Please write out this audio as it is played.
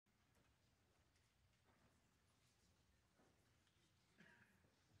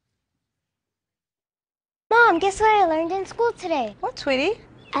Mom, guess what I learned in school today? What, sweetie?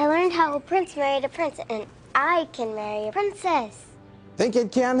 I learned how a prince married a prince, and I can marry a princess. Think it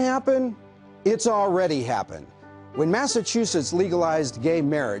can happen? It's already happened. When Massachusetts legalized gay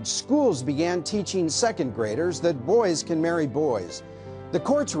marriage, schools began teaching second graders that boys can marry boys. The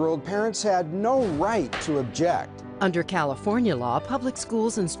courts ruled parents had no right to object. Under California law, public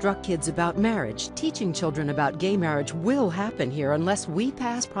schools instruct kids about marriage. Teaching children about gay marriage will happen here unless we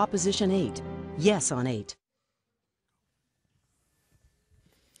pass Proposition 8. Yes on 8.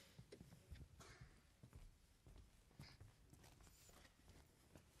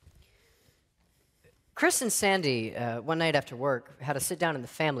 Chris and Sandy, one night after work, had to sit down in the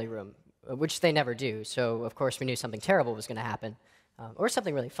family room, which they never do, so of course we knew something terrible was going to happen, or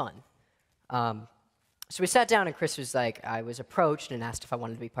something really fun. So we sat down and Chris was like, I was approached and asked if I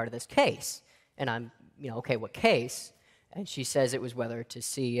wanted to be part of this case. And I'm, okay, what case? And she says it was whether to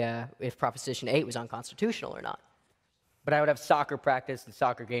see if Proposition 8 was unconstitutional or not. But I would have soccer practice and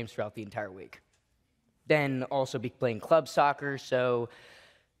soccer games throughout the entire week. Then also be playing club soccer, so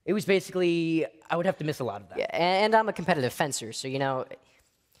it was basically, I would have to miss a lot of that. Yeah, and I'm a competitive fencer, so,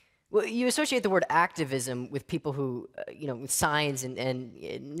 well, you associate the word activism with people who, with signs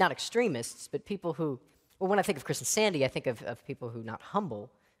and not extremists, but people who, well, when I think of Chris and Sandy, I think of people who not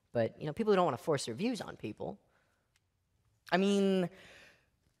humble, but, people who don't want to force their views on people. I mean,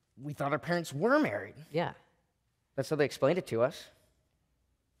 we thought our parents were married. Yeah. That's how they explained it to us.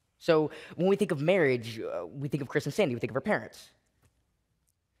 So when we think of marriage, we think of Chris and Sandy, we think of our parents.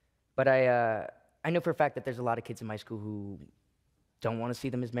 But I know for a fact that there's a lot of kids in my school who don't want to see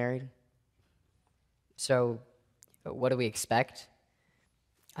them as married. So what do we expect?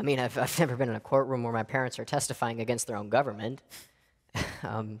 I mean, I've never been in a courtroom where my parents are testifying against their own government.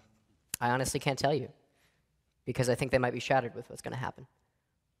 I honestly can't tell you, because I think they might be shattered with what's going to happen.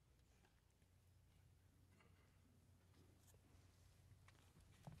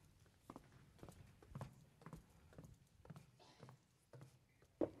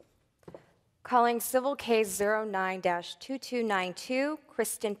 Calling civil case 09-2292,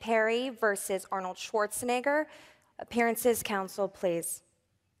 Kristen Perry versus Arnold Schwarzenegger. Appearances, counsel, please.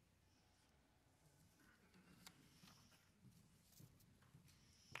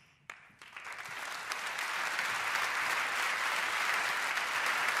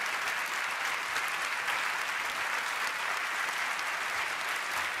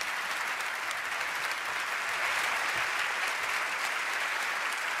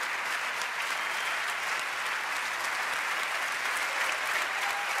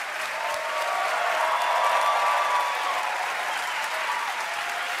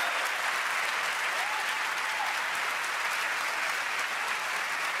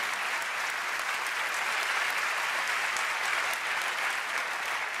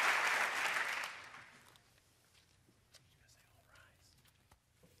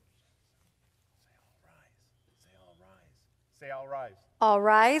 Say all rise. All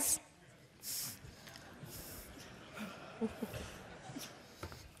rise.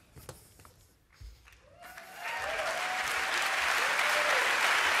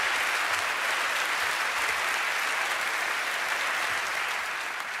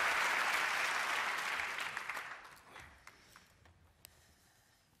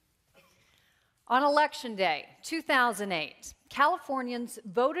 On Election Day, 2008, Californians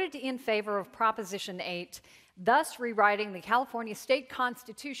voted in favor of Proposition 8, thus rewriting the California state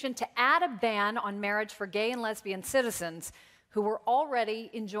constitution to add a ban on marriage for gay and lesbian citizens who were already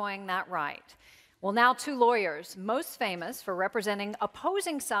enjoying that right. Well, now two lawyers, most famous for representing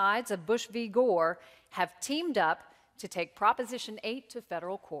opposing sides of Bush v. Gore, have teamed up to take Proposition 8 to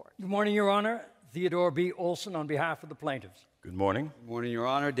federal court. Good morning, Your Honor. Theodore B. Olson on behalf of the plaintiffs. Good morning. Good morning, Your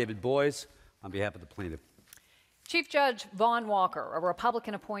Honor. David Boyes on behalf of the plaintiff. Chief Judge Vaughn Walker, a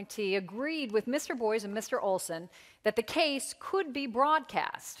Republican appointee, agreed with Mr. Boyes and Mr. Olson that the case could be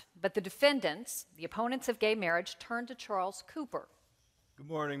broadcast, but the defendants, the opponents of gay marriage, turned to Charles Cooper. Good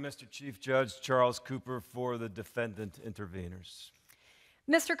morning, Mr. Chief Judge. Charles Cooper for the defendant interveners.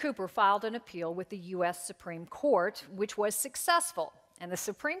 Mr. Cooper filed an appeal with the U.S. Supreme Court, which was successful, and the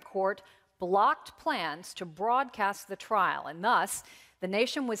Supreme Court blocked plans to broadcast the trial, and thus the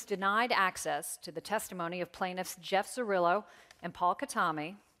nation was denied access to the testimony of plaintiffs Jeff Zarillo and Paul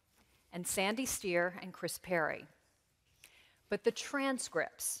Katami, and Sandy Steer and Chris Perry. But the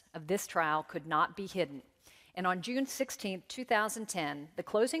transcripts of this trial could not be hidden. And on June 16, 2010, the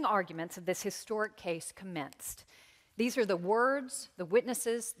closing arguments of this historic case commenced. These are the words, the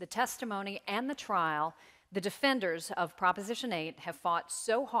witnesses, the testimony, and the trial the defenders of Proposition 8 have fought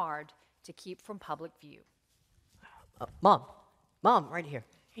so hard to keep from public view. Mom, right here.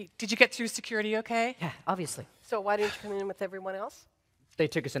 Hey, did you get through security okay? Yeah, obviously. So why didn't you come in with everyone else? They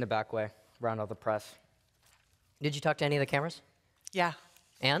took us in a back way, around all the press. Did you talk to any of the cameras? Yeah.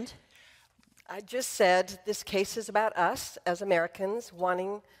 And? I just said this case is about us as Americans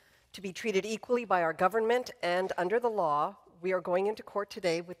wanting to be treated equally by our government, and under the law, we are going into court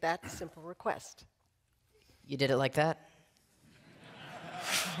today with that simple request. You did it like that?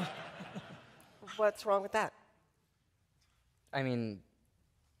 What's wrong with that? I mean,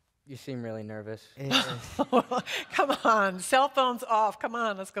 you seem really nervous. Come on, cell phones off. Come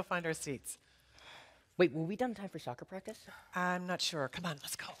on, let's go find our seats. Wait, were we done in time for soccer practice? I'm not sure. Come on,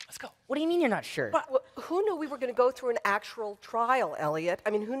 let's go. Let's go. What do you mean you're not sure? Well, who knew we were going to go through an actual trial, Elliot?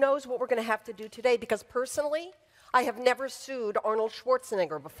 I mean, who knows what we're going to have to do today? Because personally, I have never sued Arnold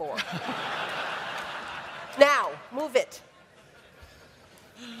Schwarzenegger before. Now, move it.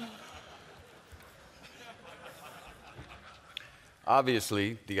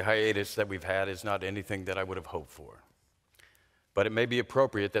 Obviously, the hiatus that we've had is not anything that I would have hoped for. But it may be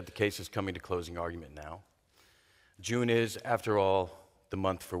appropriate that the case is coming to closing argument now. June is, after all, the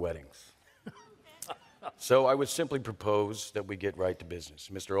month for weddings. So I would simply propose that we get right to business.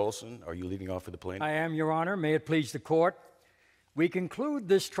 Mr. Olson, are you leading off for the plaintiff? I am, Your Honor. May it please the court. We conclude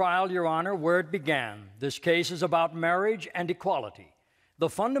this trial, Your Honor, where it began. This case is about marriage and equality. The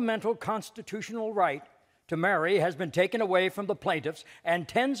fundamental constitutional right to marry has been taken away from the plaintiffs and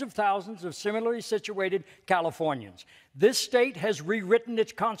tens of thousands of similarly situated Californians. This state has rewritten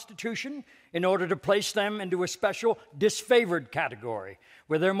its constitution in order to place them into a special disfavored category,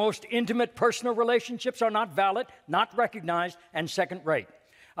 where their most intimate personal relationships are not valid, not recognized, and second-rate.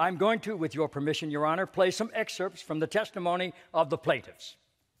 I'm going to, with your permission, Your Honor, play some excerpts from the testimony of the plaintiffs.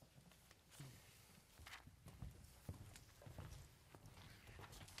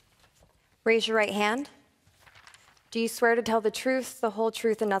 Raise your right hand. Do you swear to tell the truth, the whole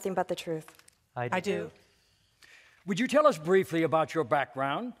truth, and nothing but the truth? I do. Would you tell us briefly about your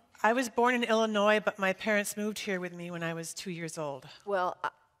background? I was born in Illinois, but my parents moved here with me when I was 2 years old. Well,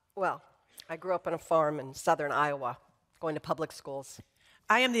 I grew up on a farm in southern Iowa, going to public schools.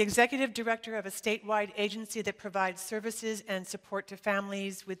 I am the executive director of a statewide agency that provides services and support to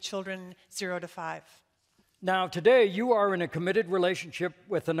families with children 0 to 5. Now, today you are in a committed relationship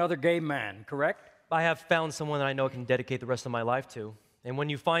with another gay man, correct? I have found someone that I know I can dedicate the rest of my life to. And when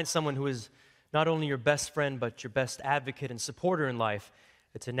you find someone who is not only your best friend, but your best advocate and supporter in life,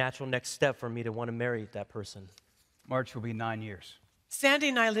 it's a natural next step for me to want to marry that person. March will be 9 years. Sandy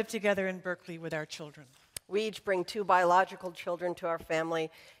and I live together in Berkeley with our children. We each bring 2 biological children to our family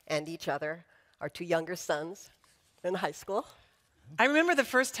and each other, our 2 younger sons in high school. I remember the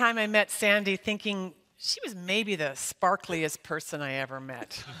first time I met Sandy thinking she was maybe the sparkliest person I ever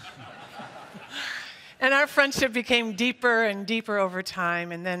met. And our friendship became deeper and deeper over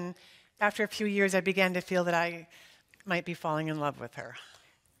time, and then after a few years, I began to feel that I might be falling in love with her.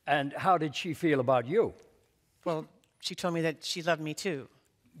 And how did she feel about you? Well, she told me that she loved me too.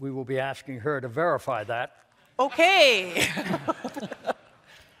 We will be asking her to verify that. Okay.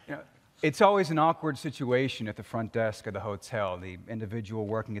 It's always an awkward situation at the front desk of the hotel. The individual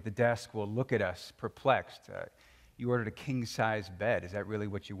working at the desk will look at us perplexed. You ordered a king-size bed. Is that really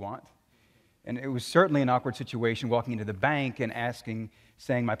what you want? And it was certainly an awkward situation walking into the bank and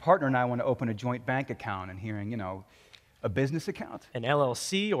saying, my partner and I want to open a joint bank account, and hearing, a business account? An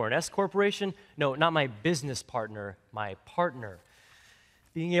LLC or an S corporation? No, not my business partner, my partner.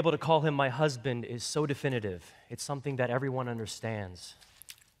 Being able to call him my husband is so definitive. It's something that everyone understands.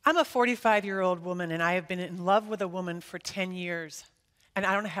 I'm a 45-year-old woman, and I have been in love with a woman for 10 years, and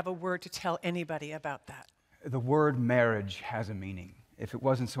I don't have a word to tell anybody about that. The word marriage has a meaning. If it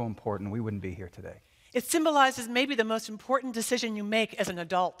wasn't so important, we wouldn't be here today. It symbolizes maybe the most important decision you make as an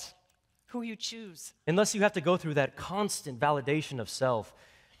adult, who you choose. Unless you have to go through that constant validation of self,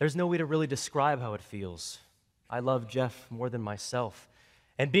 there's no way to really describe how it feels. I love Jeff more than myself,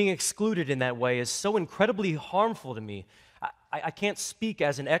 and being excluded in that way is so incredibly harmful to me. I can't speak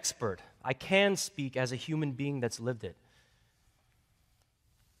as an expert. I can speak as a human being that's lived it.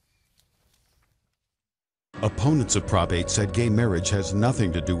 Opponents of Prop 8 said gay marriage has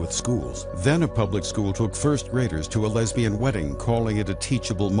nothing to do with schools. Then a public school took first graders to a lesbian wedding, calling it a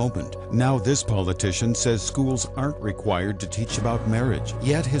teachable moment. Now this politician says schools aren't required to teach about marriage.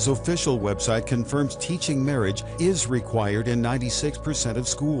 Yet his official website confirms teaching marriage is required in 96% of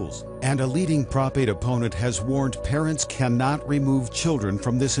schools. And a leading Prop 8 opponent has warned parents cannot remove children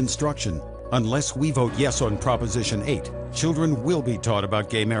from this instruction. Unless we vote yes on Proposition 8, children will be taught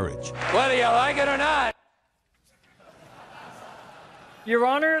about gay marriage. Whether you like it or not. Your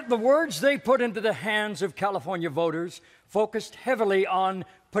Honor, the words they put into the hands of California voters focused heavily on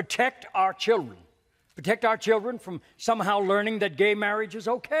protect our children. Protect our children from somehow learning that gay marriage is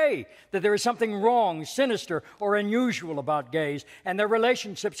okay, that there is something wrong, sinister, or unusual about gays, and their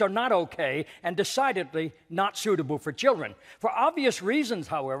relationships are not okay and decidedly not suitable for children. For obvious reasons,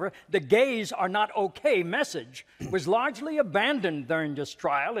 however, the gays are not okay message was largely abandoned during this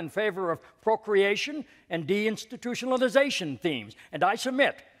trial in favor of procreation and deinstitutionalization themes. And I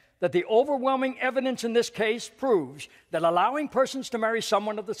submit that the overwhelming evidence in this case proves that allowing persons to marry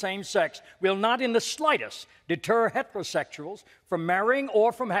someone of the same sex will not in the slightest deter heterosexuals from marrying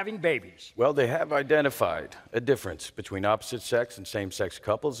or from having babies. Well, they have identified a difference between opposite sex and same-sex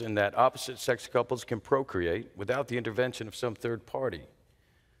couples in that opposite sex couples can procreate without the intervention of some third party.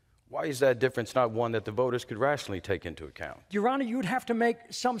 Why is that difference not one that the voters could rationally take into account? Your Honor, you'd have to make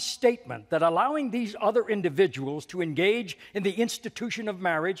some statement that allowing these other individuals to engage in the institution of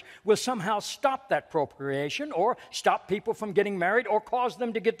marriage will somehow stop that procreation or stop people from getting married or cause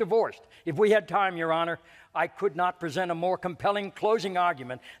them to get divorced. If we had time, Your Honor, I could not present a more compelling closing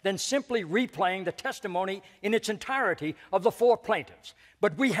argument than simply replaying the testimony in its entirety of the 4 plaintiffs.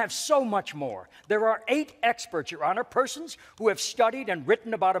 But we have so much more. There are 8 experts, Your Honor, persons who have studied and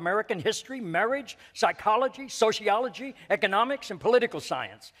written about American history, marriage, psychology, sociology, economics, and political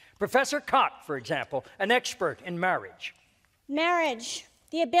science. Professor Cott, for example, an expert in marriage. Marriage,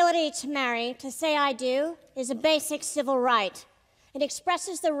 the ability to marry, to say I do, is a basic civil right. It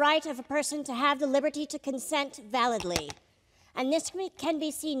expresses the right of a person to have the liberty to consent validly. And this can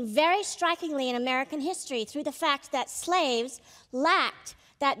be seen very strikingly in American history through the fact that slaves lacked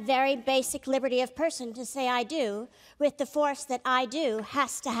that very basic liberty of person to say I do with the force that I do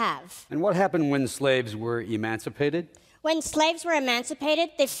has to have. And what happened when slaves were emancipated? When slaves were emancipated,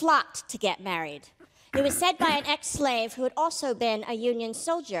 they flocked to get married. It was said by an ex-slave who had also been a Union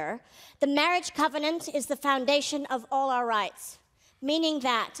soldier, the marriage covenant is the foundation of all our rights, meaning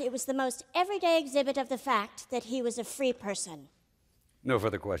that it was the most everyday exhibit of the fact that he was a free person. No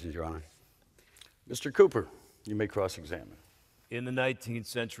further questions, Your Honor. Mr. Cooper, you may cross-examine. In the 19th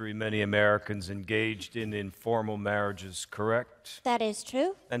century, many Americans engaged in informal marriages, correct? That is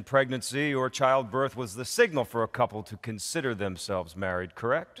true. And pregnancy or childbirth was the signal for a couple to consider themselves married,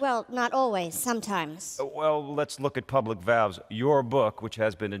 correct? Well, not always, sometimes. Well, let's look at public vows. Your book, which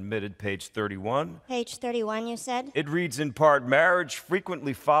has been admitted, page 31. Page 31, you said? It reads in part, marriage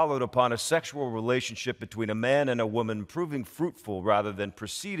frequently followed upon a sexual relationship between a man and a woman proving fruitful rather than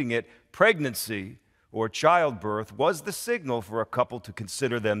preceding it. Pregnancy or childbirth was the signal for a couple to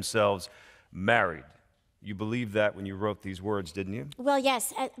consider themselves married. You believed that when you wrote these words, didn't you? Well,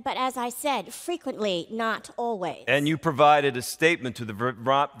 yes, but as I said, frequently, not always. And you provided a statement to the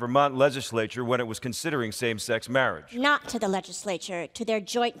Vermont legislature when it was considering same-sex marriage. Not to the legislature, to their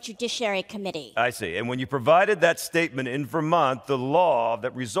joint judiciary committee. I see. And when you provided that statement in Vermont, the law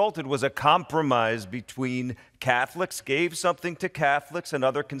that resulted was a compromise between Catholics, gave something to Catholics and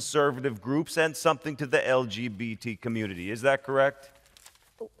other conservative groups, and something to the LGBT community. Is that correct?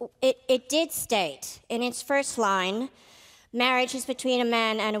 It did state in its first line, marriage is between a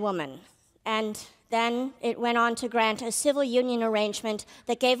man and a woman. And then it went on to grant a civil union arrangement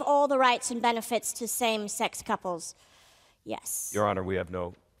that gave all the rights and benefits to same-sex couples. Yes. Your Honor, we have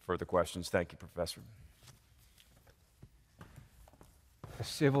no further questions. Thank you, Professor. A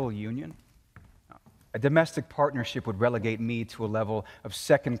civil union? A domestic partnership would relegate me to a level of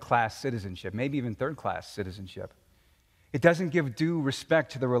second-class citizenship, maybe even third-class citizenship. It doesn't give due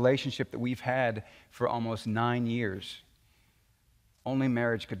respect to the relationship that we've had for almost 9 years. Only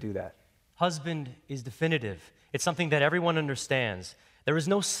marriage could do that. Husband is definitive. It's something that everyone understands. There is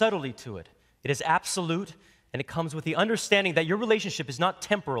no subtlety to it. It is absolute, and it comes with the understanding that your relationship is not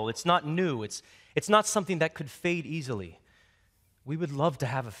temporal, it's not new, it's not something that could fade easily. We would love to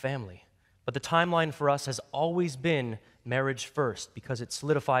have a family, but the timeline for us has always been marriage first because it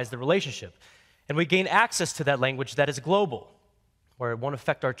solidifies the relationship. And we gain access to that language that is global, where it won't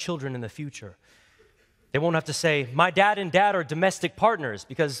affect our children in the future. They won't have to say, my dad and dad are domestic partners,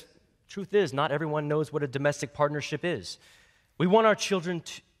 because truth is, not everyone knows what a domestic partnership is. We want our children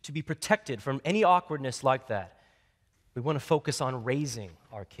to be protected from any awkwardness like that. We want to focus on raising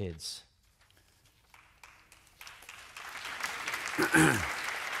our kids.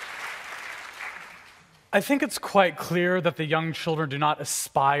 I think it's quite clear that the young children do not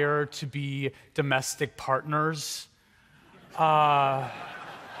aspire to be domestic partners.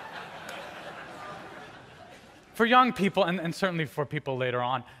 For For young people, and certainly for people later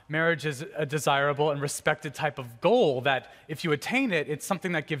on, marriage is a desirable and respected type of goal that if you attain it, it's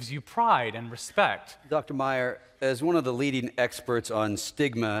something that gives you pride and respect. Dr. Meyer, as one of the leading experts on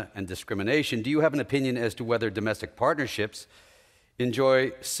stigma and discrimination, do you have an opinion as to whether domestic partnerships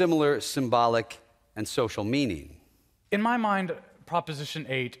enjoy similar symbolic and social meaning? In my mind, Proposition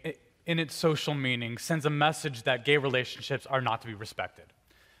 8, in its social meaning, sends a message that gay relationships are not to be respected,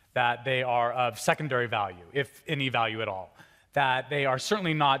 that they are of secondary value, if any value at all, that they are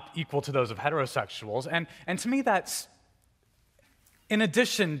certainly not equal to those of heterosexuals. And to me, that's, in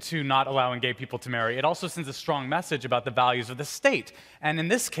addition to not allowing gay people to marry, it also sends a strong message about the values of the state, and in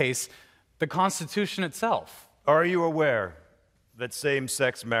this case, the Constitution itself. Are you aware that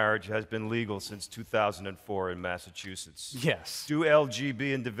same-sex marriage has been legal since 2004 in Massachusetts? Yes. Do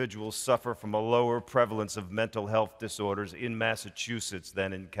LGBT individuals suffer from a lower prevalence of mental health disorders in Massachusetts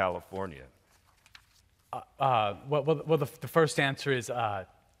than in California? The first answer is I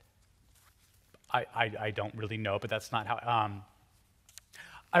don't really know, but that's not how.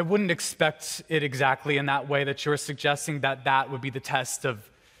 I wouldn't expect it exactly in that way that you're suggesting, that that would be the test of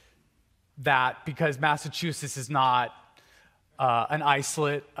that, because Massachusetts is not an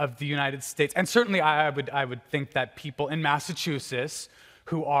isolate of the United States. And certainly I would think that people in Massachusetts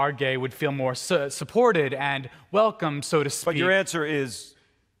who are gay would feel more supported and welcome, so to speak. But your answer is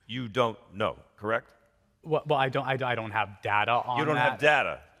you don't know, correct? Well, I don't have data on that. You don't have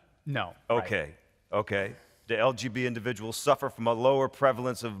data? No. Okay, okay. Do LGBT individuals suffer from a lower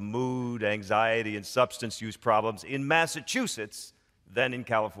prevalence of mood, anxiety, and substance use problems in Massachusetts than in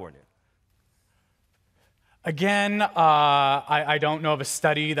California? Again, I don't know of a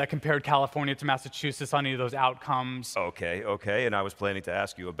study that compared California to Massachusetts on any of those outcomes. Okay, okay, and I was planning to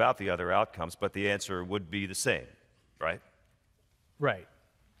ask you about the other outcomes, but the answer would be the same, right? Right.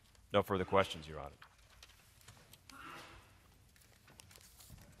 No further questions, Your Honor.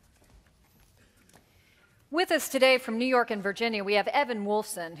 With us today from New York and Virginia, we have Evan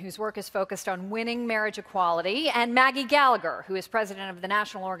Wolfson, whose work is focused on winning marriage equality, and Maggie Gallagher, who is president of the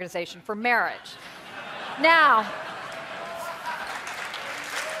National Organization for Marriage. Now,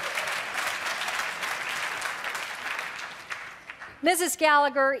 Mrs.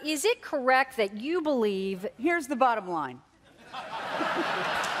 Gallagher, is it correct that you believe... Here's the bottom line.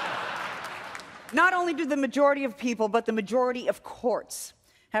 Not only do the majority of people, but the majority of courts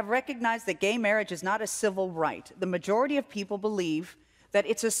have recognized that gay marriage is not a civil right. The majority of people believe that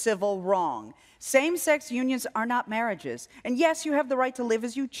it's a civil wrong. Same-sex unions are not marriages. And yes, you have the right to live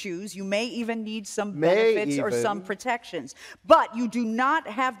as you choose. You may even need some benefits or some protections. But you do not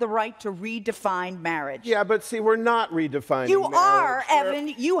have the right to redefine marriage. Yeah, but see, we're not redefining You marriage. are,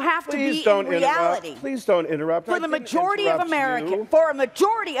 Evan. You have to be in reality. Please don't interrupt. For the majority of Americans, you. for a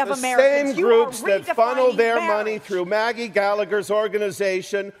majority of The Americans, same groups that funnel their marriage. money through Maggie Gallagher's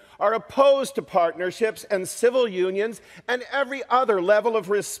organization are opposed to partnerships and civil unions and every other level of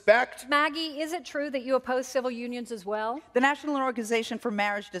respect. Maggie, is it true that you oppose civil unions as well? The National Organization for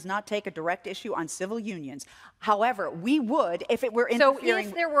Marriage does not take a direct issue on civil unions. However, we would if it were interfering. So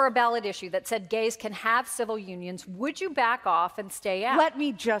if there were a ballot issue that said gays can have civil unions, would you back off and stay out? Let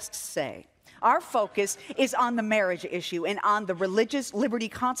me just say, our focus is on the marriage issue and on the religious liberty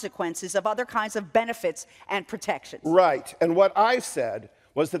consequences of other kinds of benefits and protections. Right, and what I said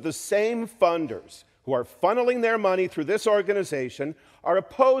was that the same funders who are funneling their money through this organization are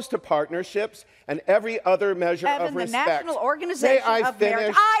opposed to partnerships and every other measure of respect. The National Organization of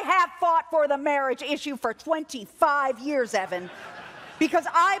Marriage. I have fought for the marriage issue for 25 years, Evan, because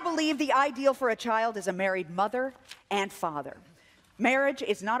I believe the ideal for a child is a married mother and father. Marriage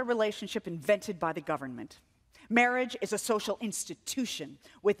is not a relationship invented by the government. Marriage is a social institution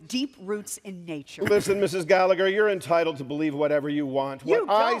with deep roots in nature. Listen, Mrs. Gallagher, you're entitled to believe whatever you want. What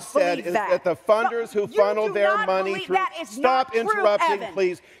I said is that the funders who funnel their money through... Stop interrupting,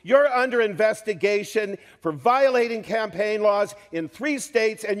 please. You're under investigation for violating campaign laws in 3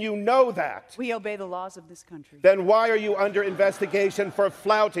 states, and you know that. We obey the laws of this country. Then why are you under investigation for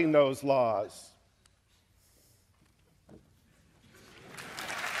flouting those laws?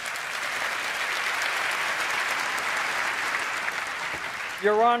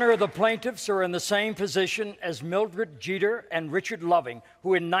 Your Honor, the plaintiffs are in the same position as Mildred Jeter and Richard Loving,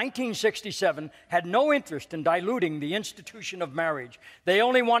 who in 1967 had no interest in diluting the institution of marriage. They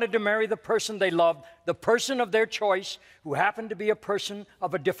only wanted to marry the person they loved, the person of their choice, who happened to be a person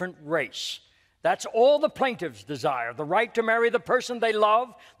of a different race. That's all the plaintiffs desire, the right to marry the person they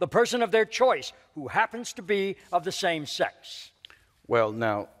love, the person of their choice, who happens to be of the same sex. Well,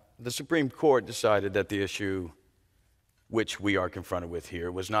 now, the Supreme Court decided that the issue which we are confronted with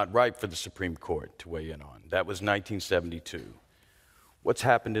here, was not ripe for the Supreme Court to weigh in on. That was 1972. What's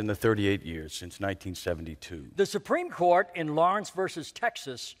happened in the 38 years since 1972? The Supreme Court in Lawrence versus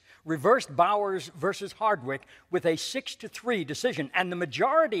Texas reversed Bowers versus Hardwick with a 6-3 decision, and the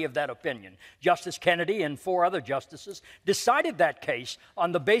majority of that opinion, Justice Kennedy and 4 other justices, decided that case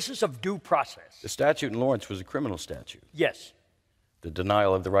on the basis of due process. The statute in Lawrence was a criminal statute. Yes. The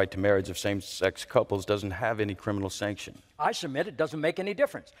denial of the right to marriage of same-sex couples doesn't have any criminal sanction. I submit it doesn't make any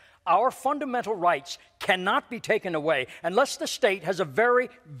difference. Our fundamental rights cannot be taken away unless the state has a very,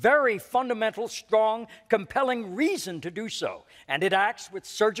 very fundamental, strong, compelling reason to do so. And it acts with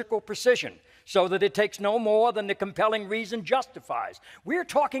surgical precision so that it takes no more than the compelling reason justifies. We're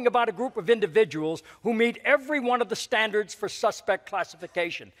talking about a group of individuals who meet every one of the standards for suspect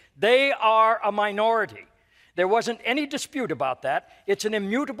classification. They are a minority. There wasn't any dispute about that. It's an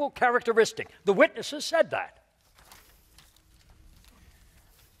immutable characteristic. The witnesses said that.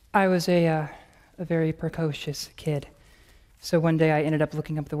 I was a very precocious kid. So one day I ended up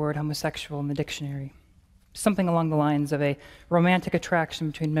looking up the word homosexual in the dictionary. Something along the lines of a romantic attraction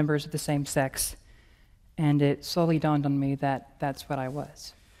between members of the same sex. And it slowly dawned on me that that's what I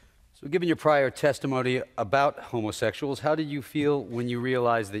was. So given your prior testimony about homosexuals, how did you feel when you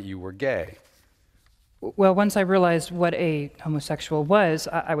realized that you were gay? Well, once I realized what a homosexual was,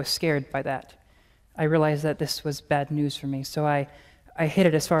 I was scared by that. I realized that this was bad news for me, so I hid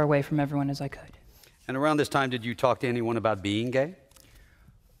it as far away from everyone as I could. And around this time, did you talk to anyone about being gay?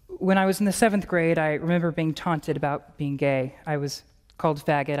 When I was in the 7th grade, I remember being taunted about being gay. I was called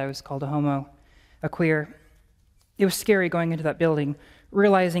faggot, I was called a homo, a queer. It was scary going into that building,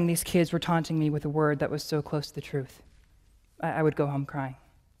 realizing these kids were taunting me with a word that was so close to the truth. I would go home crying.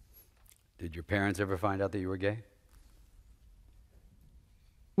 Did your parents ever find out that you were gay?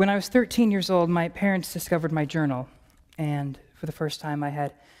 When I was 13 years old, my parents discovered my journal, and for the first time I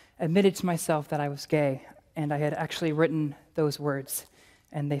had admitted to myself that I was gay, and I had actually written those words,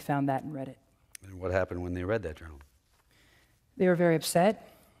 and they found that and read it. And what happened when they read that journal? They were very upset.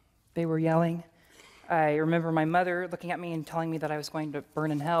 They were yelling. I remember my mother looking at me and telling me that I was going to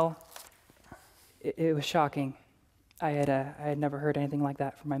burn in hell. It was shocking. I had never heard anything like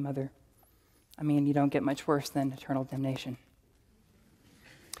that from my mother. I mean, you don't get much worse than eternal damnation.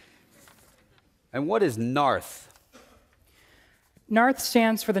 And what is NARTH? NARTH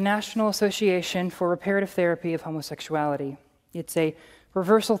stands for the National Association for Reparative Therapy of Homosexuality. It's a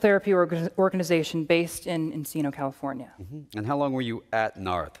reversal therapy organization based in Encino, California. Mm-hmm. And how long were you at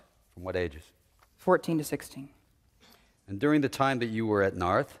NARTH? From what ages? 14 to 16. And during the time that you were at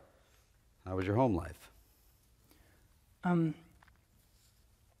NARTH, how was your home life?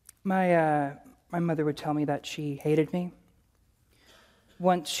 My mother would tell me that she hated me.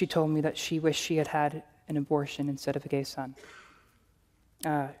 Once she told me that she wished she had had an abortion instead of a gay son.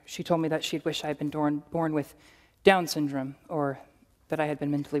 She told me that she'd wish I had been born with Down syndrome or that I had been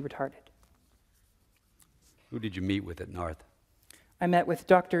mentally retarded. Who did you meet with at NARTH? I met with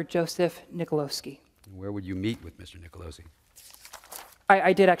Dr. Joseph Nicolosi. Where would you meet with Mr. Nicolosi?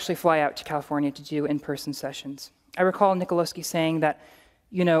 I did actually fly out to California to do in-person sessions. I recall Nicolosi saying that,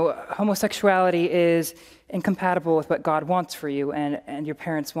 you know, homosexuality is incompatible with what God wants for you, and your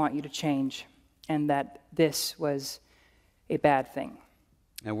parents want you to change, and that this was a bad thing.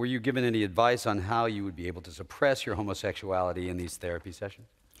 And were you given any advice on how you would be able to suppress your homosexuality in these therapy sessions?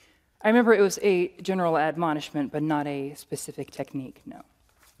 I remember it was a general admonishment, but not a specific technique, no.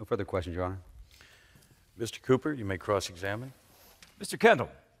 No further questions, Your Honor. Mr. Cooper, you may cross-examine. Mr. Kendall,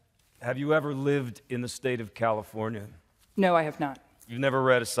 have you ever lived in the state of California? No, I have not. You've never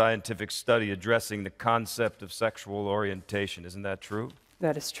read a scientific study addressing the concept of sexual orientation, isn't that true?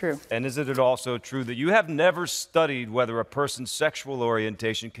 That is true. And isn't it also true that you have never studied whether a person's sexual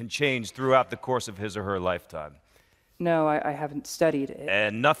orientation can change throughout the course of his or her lifetime? No, I haven't studied it.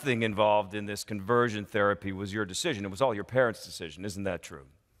 And nothing involved in this conversion therapy was your decision. It was all your parents' decision, isn't that true?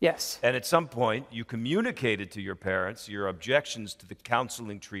 Yes. And at some point, you communicated to your parents your objections to the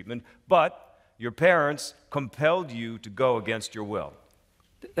counseling treatment, but your parents compelled you to go against your will.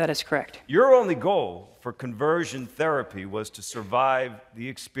 That is correct. Your only goal for conversion therapy was to survive the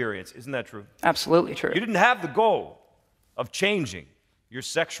experience. Isn't that true? Absolutely true. You didn't have the goal of changing your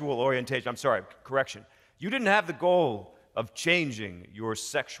sexual orientation. I'm sorry, correction. You didn't have the goal of changing your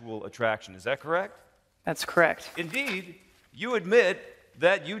sexual attraction. Is that correct? That's correct. Indeed, you admit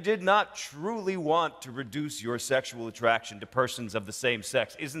that you did not truly want to reduce your sexual attraction to persons of the same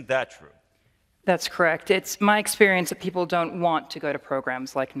sex. Isn't that true? That's correct. It's my experience that people don't want to go to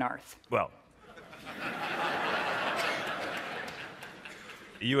programs like NARTH. Well,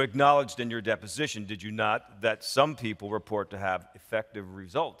 You acknowledged in your deposition, did you not, that some people report to have effective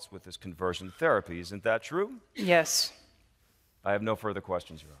results with this conversion therapy. Isn't that true? Yes. I have no further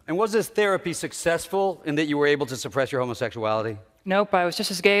questions, Your Honor. And was this therapy successful in that you were able to suppress your homosexuality? Nope, I was just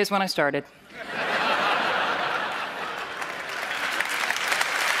as gay as when I started.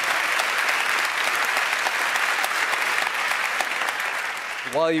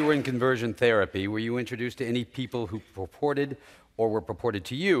 While you were in conversion therapy, were you introduced to any people who purported or were purported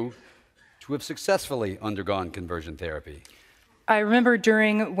to you to have successfully undergone conversion therapy? I remember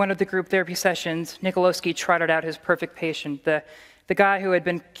during one of the group therapy sessions, Nikolowski trotted out his perfect patient, the guy who had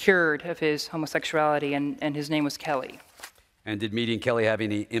been cured of his homosexuality, and his name was Kelly. And did meeting Kelly have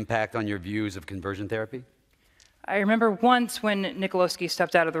any impact on your views of conversion therapy? I remember once when Nikolowski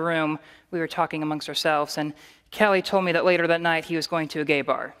stepped out of the room, we were talking amongst ourselves, and Kelly told me that later that night he was going to a gay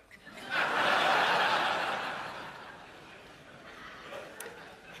bar.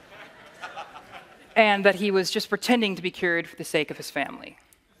 And that he was just pretending to be cured for the sake of his family.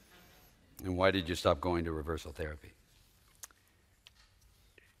 And why did you stop going to reversal therapy?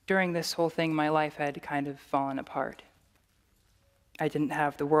 During this whole thing, my life had kind of fallen apart. I didn't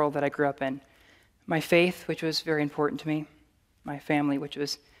have the world that I grew up in. My faith, which was very important to me. My family, which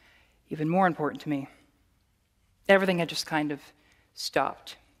was even more important to me. Everything had just kind of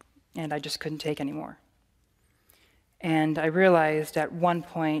stopped, and I just couldn't take anymore. And I realized at one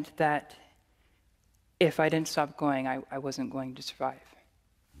point that if I didn't stop going, I wasn't going to survive.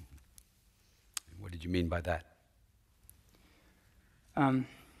 What did you mean by that? I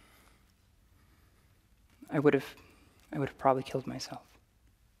would have probably killed myself.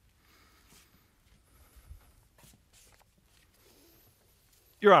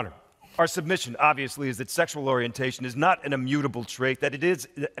 Your Honor, our submission, obviously, is that sexual orientation is not an immutable trait, that it is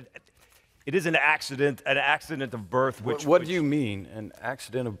an accident of birth. What do you mean, an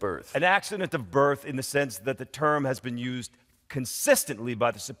accident of birth? An accident of birth in the sense that the term has been used consistently by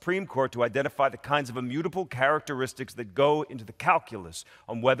the Supreme Court to identify the kinds of immutable characteristics that go into the calculus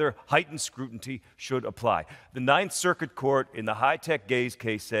on whether heightened scrutiny should apply. The Ninth Circuit Court in the high-tech gays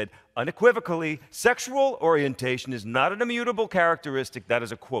case said, unequivocally, sexual orientation is not an immutable characteristic. That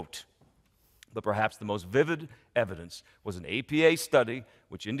is a quote. But perhaps the most vivid evidence was an APA study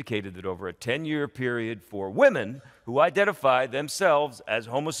which indicated that over a 10-year period for women who identified themselves as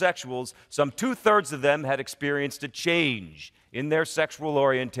homosexuals, some 2/3 of them had experienced a change in their sexual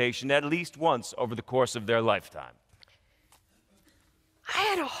orientation at least once over the course of their lifetime. I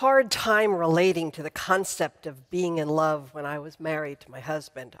had a hard time relating to the concept of being in love when I was married to my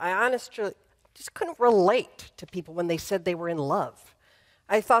husband. I honestly just couldn't relate to people when they said they were in love.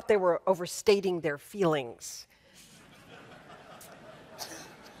 I thought they were overstating their feelings.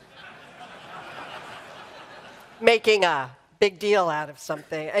 Making a big deal out of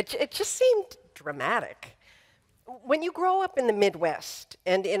something. It just seemed dramatic. When you grow up in the Midwest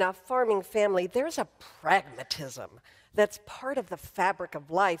and in a farming family, there's a pragmatism that's part of the fabric of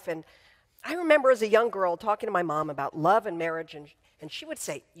life. And I remember as a young girl talking to my mom about love and marriage, and she would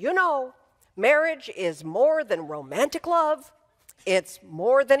say, you know, marriage is more than romantic love. It's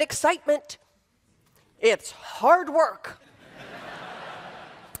more than excitement. It's hard work.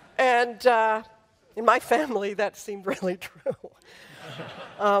 And in my family, that seemed really true.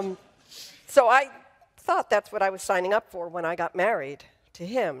 So I thought that's what I was signing up for when I got married to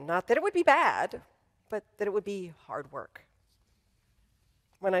him. Not that it would be bad, but that it would be hard work.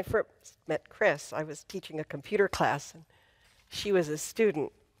 When I first met Chris, I was teaching a computer class, and she was a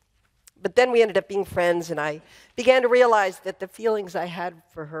student. But then we ended up being friends, and I began to realize that the feelings I had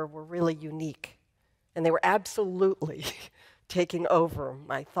for her were really unique. And they were absolutely taking over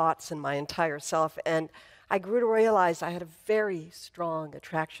my thoughts and my entire self. And I grew to realize I had a very strong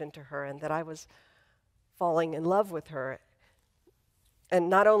attraction to her and that I was falling in love with her. And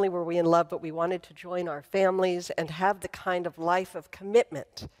not only were we in love, but we wanted to join our families and have the kind of life of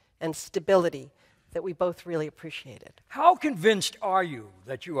commitment and stability that we both really appreciated. How convinced are you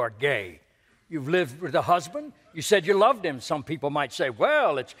that you are gay? You've lived with a husband. You said you loved him. Some people might say,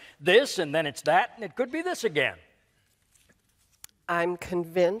 well, it's this and then it's that, and it could be this again. I'm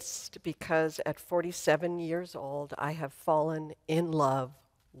convinced because at 47 years old, I have fallen in love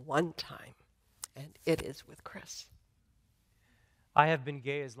one time, and it is with Chris. I have been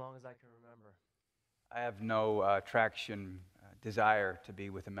gay as long as I can remember. I have no attraction, desire to be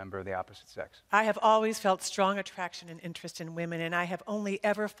with a member of the opposite sex. I have always felt strong attraction and interest in women, and I have only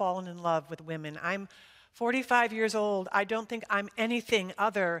ever fallen in love with women. I'm 45 years old. I don't think I'm anything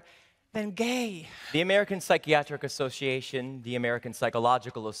other than gay. The American Psychiatric Association, the American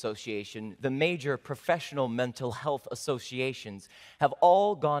Psychological Association, the major professional mental health associations have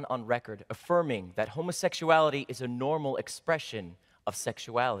all gone on record affirming that homosexuality is a normal expression of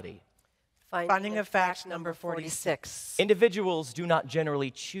sexuality. Finding of fact number 46. Individuals do not generally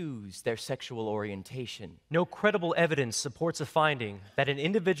choose their sexual orientation. No credible evidence supports a finding that an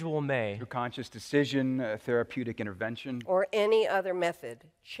individual may, through conscious decision, therapeutic intervention, or any other method,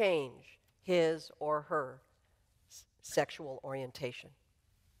 change his or her sexual orientation.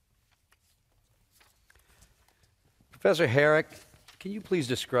 Professor Herrick, can you please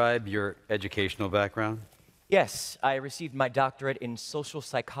describe your educational background? Yes, I received my doctorate in social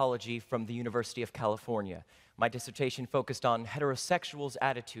psychology from the University of California. My dissertation focused on heterosexuals'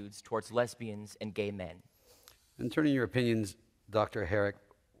 attitudes towards lesbians and gay men. And turning your opinions, Dr. Herrick,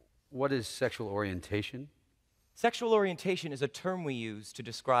 what is sexual orientation? Sexual orientation is a term we use to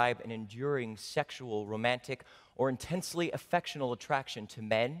describe an enduring sexual, romantic, or intensely affectional attraction to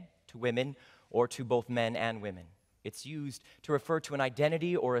men, to women, or to both men and women. It's used to refer to an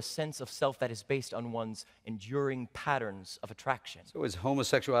identity or a sense of self that is based on one's enduring patterns of attraction. So is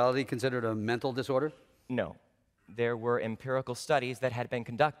homosexuality considered a mental disorder? No. There were empirical studies that had been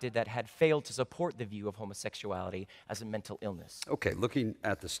conducted that had failed to support the view of homosexuality as a mental illness. Okay, looking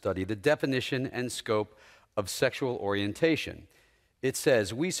at the study, the definition and scope of sexual orientation. It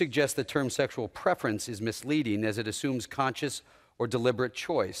says, we suggest the term sexual preference is misleading as it assumes conscious or deliberate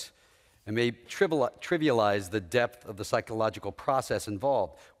choice and may trivialize the depth of the psychological process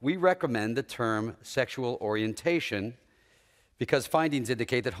involved. We recommend the term sexual orientation because findings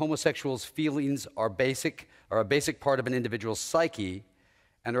indicate that homosexuals' feelings are a basic part of an individual's psyche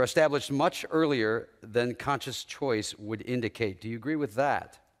and are established much earlier than conscious choice would indicate. Do you agree with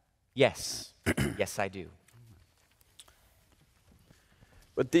that? Yes. Yes, I do.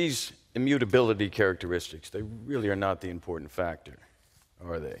 But these immutability characteristics, they really are not the important factor,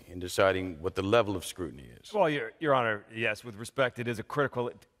 are they, in deciding what the level of scrutiny is? Well, Your Honor, yes, with respect, it is a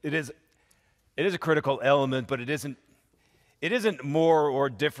critical element, but it isn't more or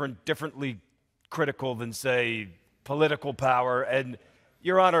differently critical than, say, political power. And,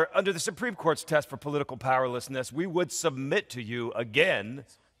 Your Honor, under the Supreme Court's test for political powerlessness, we would submit to you again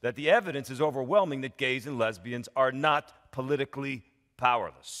that the evidence is overwhelming that gays and lesbians are not politically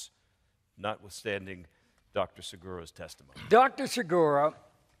powerless, notwithstanding Dr. Segura's testimony. Dr. Segura,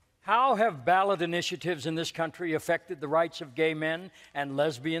 how have ballot initiatives in this country affected the rights of gay men and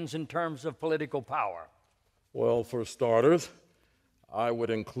lesbians in terms of political power? Well, for starters, I would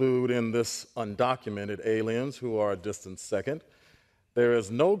include in this undocumented aliens who are a distant second. There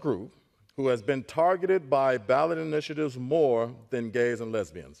is no group who has been targeted by ballot initiatives more than gays and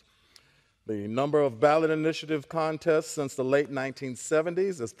lesbians. The number of ballot initiative contests since the late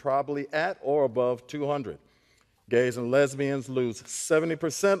 1970s is probably at or above 200. Gays and lesbians lose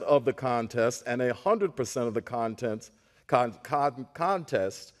 70% of the contests and 100% of the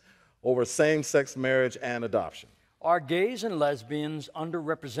contests over same-sex marriage and adoption. Are gays and lesbians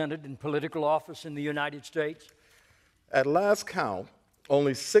underrepresented in political office in the United States? At last count,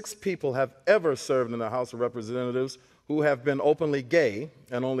 only 6 people have ever served in the House of Representatives who have been openly gay,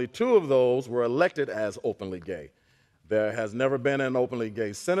 and only 2 of those were elected as openly gay. There has never been an openly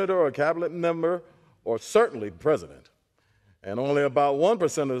gay senator or cabinet member, or certainly president. And only about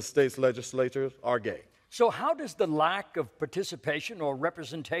 1% of the state's legislatures are gay. So how does the lack of participation or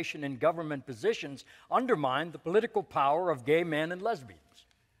representation in government positions undermine the political power of gay men and lesbians?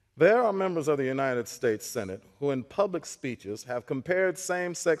 There are members of the United States Senate who in public speeches have compared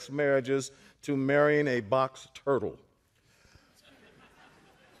same-sex marriages to marrying a box turtle.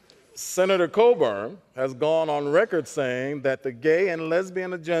 Senator Coburn has gone on record saying that the gay and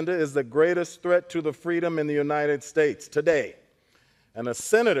lesbian agenda is the greatest threat to the freedom in the United States today. And a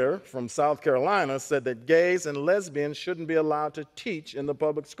senator from South Carolina said that gays and lesbians shouldn't be allowed to teach in the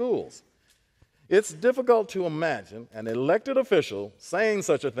public schools. It's difficult to imagine an elected official saying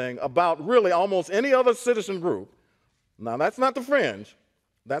such a thing about really almost any other citizen group. Now, that's not the fringe.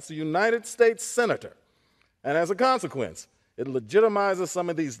 That's a United States senator. And as a consequence, it legitimizes some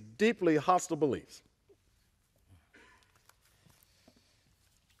of these deeply hostile beliefs.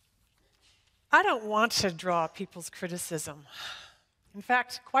 I don't want to draw people's criticism. In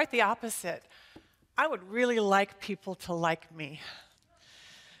fact, quite the opposite. I would really like people to like me.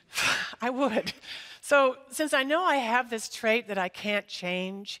 I would. So since I know I have this trait that I can't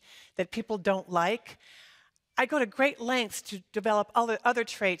change, that people don't like, I go to great lengths to develop other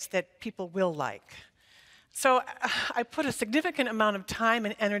traits that people will like. So I put a significant amount of time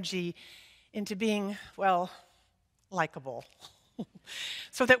and energy into being, well, likable.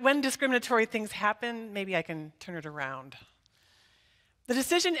 So so that when discriminatory things happen, maybe I can turn it around. The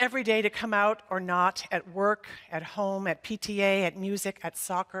decision every day to come out or not at work, at home, at PTA, at music, at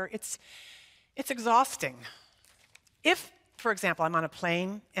soccer, it's exhausting. If, for example, I'm on a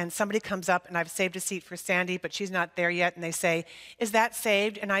plane and somebody comes up and I've saved a seat for Sandy, but she's not there yet, and they say, "Is that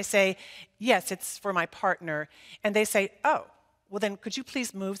saved?" And I say, "Yes, it's for my partner." And they say, "Oh, well then could you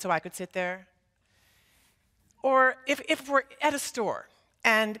please move so I could sit there?" Or if we're at a store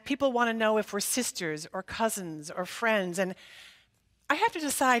and people want to know if we're sisters or cousins or friends, and I have to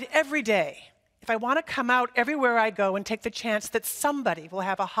decide every day if I want to come out everywhere I go and take the chance that somebody will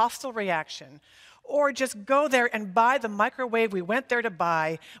have a hostile reaction, or just go there and buy the microwave we went there to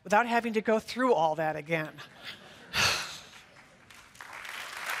buy without having to go through all that again.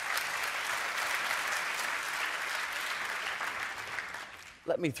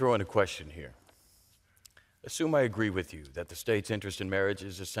 Let me throw in a question here. Assume I agree with you that the state's interest in marriage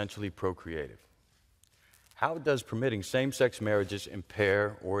is essentially procreative. How does permitting same-sex marriages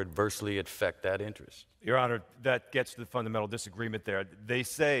impair or adversely affect that interest? Your Honor, that gets to the fundamental disagreement there. They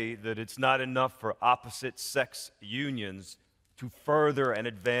say that it's not enough for opposite-sex unions to further and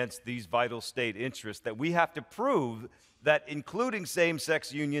advance these vital state interests, that we have to prove that including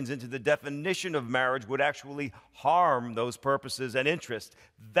same-sex unions into the definition of marriage would actually harm those purposes and interests.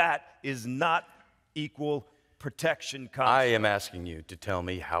 That is not equal protection concept. I am asking you to tell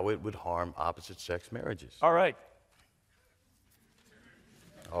me how it would harm opposite-sex marriages. All right.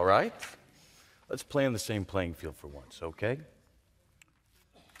 All right? Let's play on the same playing field for once, okay?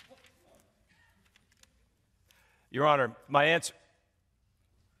 Your Honor, my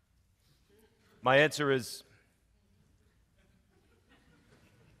answer is,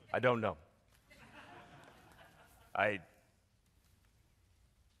 I don't know. I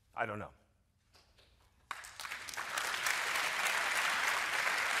don't know.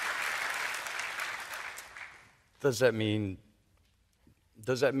 Does that mean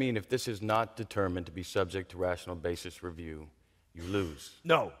if this is not determined to be subject to rational basis review, you lose?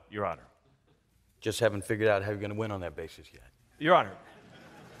 No, Your Honor. Just haven't figured out how you're going to win on that basis yet. Your Honor,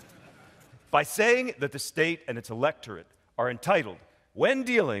 by saying that the state and its electorate are entitled, when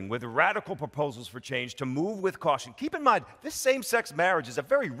dealing with radical proposals for change, to move with caution. Keep in mind, this same-sex marriage is a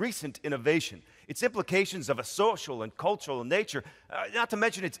very recent innovation. Its implications of a social and cultural nature, not to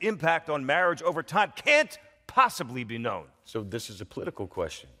mention its impact on marriage over time, can't possibly be known. So this is a political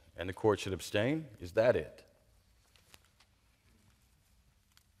question, and the court should abstain? Is that it?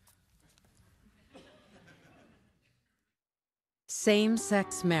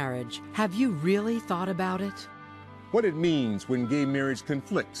 Same-sex marriage. Have you really thought about it? What it means when gay marriage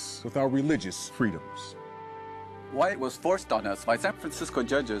conflicts with our religious freedoms. Why it was forced on us by San Francisco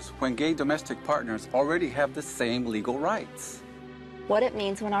judges when gay domestic partners already have the same legal rights. What it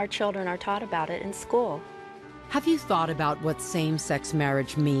means when our children are taught about it in school. Have you thought about what same-sex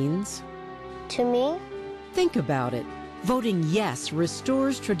marriage means? To me? Think about it. Voting yes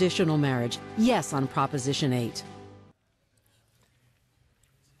restores traditional marriage. Yes on Proposition 8.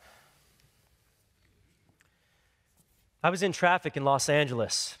 I was in traffic in Los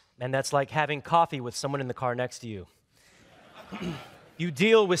Angeles, and that's like having coffee with someone in the car next to you. You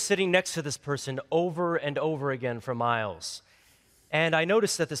deal with sitting next to this person over and over again for miles. And I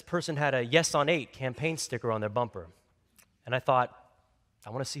noticed that this person had a Yes on 8 campaign sticker on their bumper. And I thought, I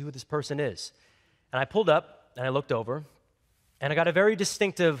want to see who this person is. And I pulled up, and I looked over, and I got a very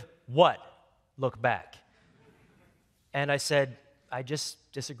distinctive what look back. And I said, I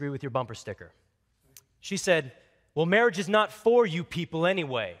just disagree with your bumper sticker. She said, well, marriage is not for you people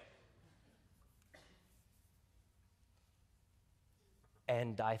anyway.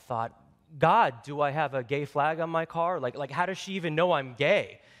 And I thought, God, do I have a gay flag on my car? Like how does she even know I'm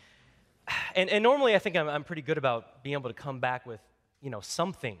gay? And normally I think I'm pretty good about being able to come back with,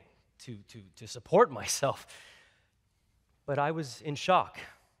 something to support myself. But I was in shock.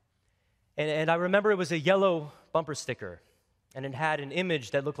 And I remember it was a yellow bumper sticker, and it had an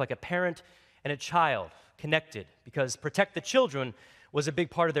image that looked like a parent and a child connected, because Protect the Children was a big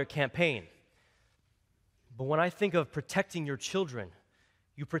part of their campaign. But when I think of protecting your children,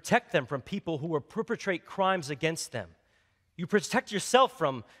 you protect them from people who will perpetrate crimes against them. You protect yourself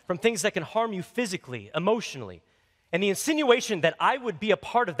from things that can harm you physically, emotionally. And the insinuation that I would be a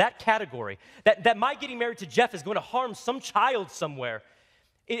part of that category, that my getting married to Jeff is going to harm some child somewhere,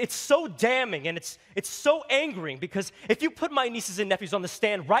 it's so damning and it's so angering, because if you put my nieces and nephews on the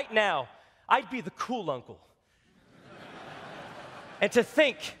stand right now, I'd be the cool uncle. And to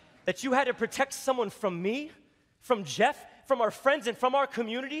think that you had to protect someone from me, from Jeff, from our friends, and from our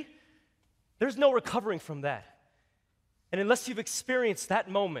community, there's no recovering from that. And unless you've experienced that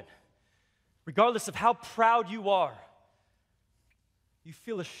moment, regardless of how proud you are, you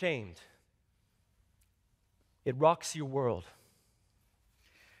feel ashamed. It rocks your world.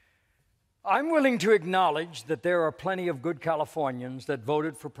 I'm willing to acknowledge that there are plenty of good Californians that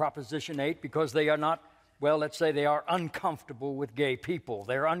voted for Proposition 8 because they are not, well, let's say they are uncomfortable with gay people.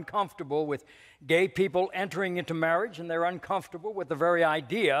 They're uncomfortable with gay people entering into marriage, and they're uncomfortable with the very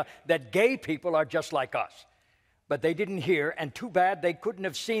idea that gay people are just like us. But they didn't hear, and too bad they couldn't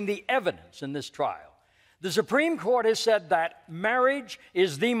have seen the evidence in this trial. The Supreme Court has said that marriage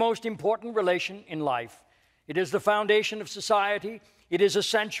is the most important relation in life. It is the foundation of society. It is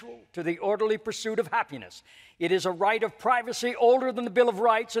essential to the orderly pursuit of happiness. It is a right of privacy older than the Bill of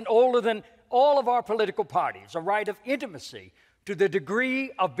Rights and older than all of our political parties, a right of intimacy to the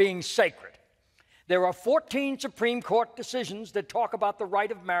degree of being sacred. There are 14 Supreme Court decisions that talk about the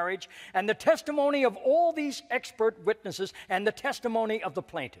right of marriage, and the testimony of all these expert witnesses and the testimony of the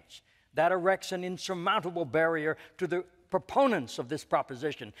plaintiffs. That erects an insurmountable barrier to the proponents of this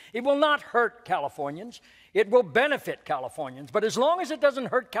proposition. It will not hurt Californians. It will benefit Californians. But as long as it doesn't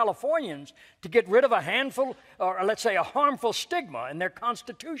hurt Californians to get rid of a handful, or let's say a harmful stigma in their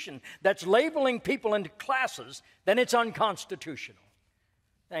Constitution that's labeling people into classes, then it's unconstitutional.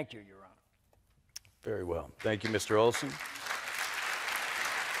 Thank you, Your Honor. Very well. Thank you, Mr. Olson.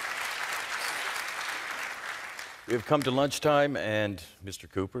 We have come to lunchtime, and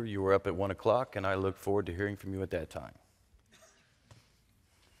Mr. Cooper, you were up at 1 o'clock, and I look forward to hearing from you at that time.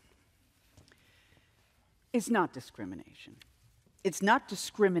 It's not discrimination. It's not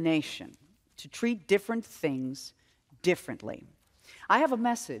discrimination to treat different things differently. I have a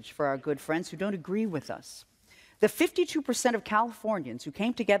message for our good friends who don't agree with us. The 52% of Californians who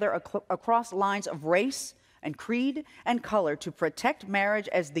came together across lines of race and creed and color to protect marriage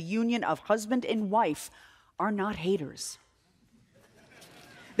as the union of husband and wife are not haters.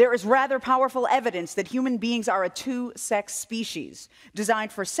 There is rather powerful evidence that human beings are a two-sex species,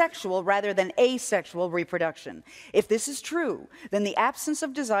 designed for sexual rather than asexual reproduction. If this is true, then the absence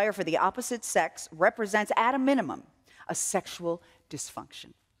of desire for the opposite sex represents, at a minimum, a sexual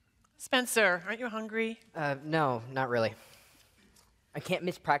dysfunction. Spencer, aren't you hungry? No, not really. I can't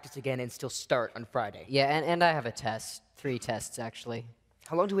miss practice again and still start on Friday. Yeah, and I have a test. 3 tests, actually.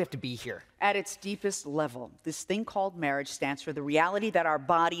 How long do we have to be here? At its deepest level, this thing called marriage stands for the reality that our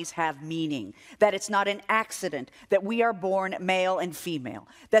bodies have meaning, that it's not an accident, that we are born male and female,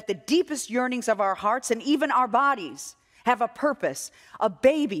 that the deepest yearnings of our hearts and even our bodies have a purpose. A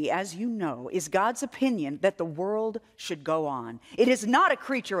baby, as you know, is God's opinion that the world should go on. It is not a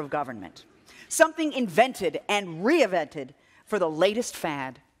creature of government, something invented and reinvented for the latest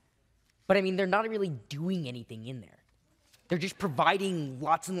fad. But I mean, they're not really doing anything in there. They're just providing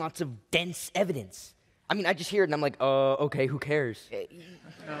lots and lots of dense evidence. I mean, I just hear it and I'm like, okay, who cares?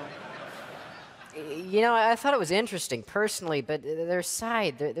 You know, I thought it was interesting personally, but their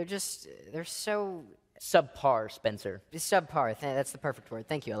side, they're so... Subpar, Spencer. Subpar, that's the perfect word.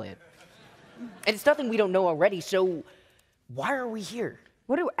 Thank you, Elliot. And it's nothing we don't know already, so why are we here?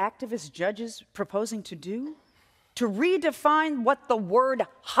 What are activist judges proposing to do? To redefine what the word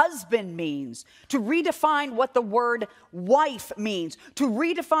husband means, to redefine what the word wife means, to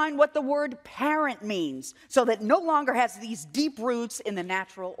redefine what the word parent means, so that it no longer has these deep roots in the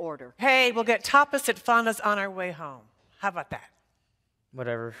natural order. Hey, we'll get tapas at Fonda's on our way home. How about that?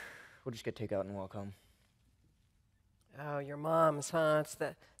 Whatever. We'll just get takeout and walk home. Oh, your moms, huh? It's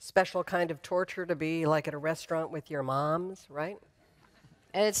the special kind of torture to be like at a restaurant with your moms, right?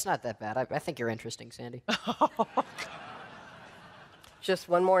 It's not that bad. I think you're interesting, Sandy. Just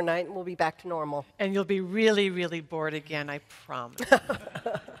one more night and we'll be back to normal. And you'll be really, really bored again, I promise.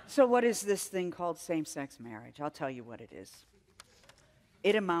 So what is this thing called same-sex marriage? I'll tell you what it is.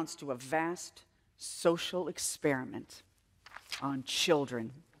 It amounts to a vast social experiment on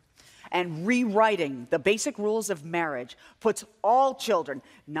children. And rewriting the basic rules of marriage puts all children,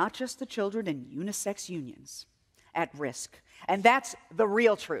 not just the children in unisex unions, at risk. And that's the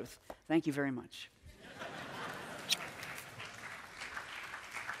real truth. Thank you very much.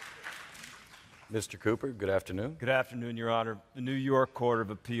 Mr. Cooper, good afternoon. Good afternoon, Your Honor. The New York Court of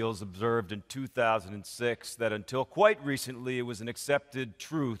Appeals observed in 2006 that until quite recently it was an accepted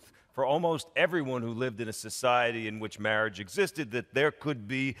truth for almost everyone who lived in a society in which marriage existed that there could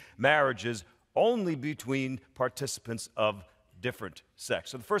be marriages only between participants of different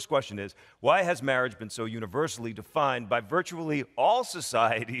sex. So the first question is, why has marriage been so universally defined by virtually all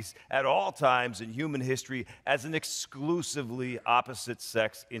societies at all times in human history as an exclusively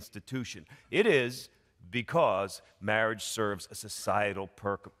opposite-sex institution? It is because marriage serves a societal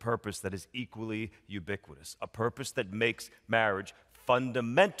purpose that is equally ubiquitous, a purpose that makes marriage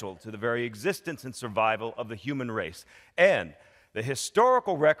fundamental to the very existence and survival of the human race. And the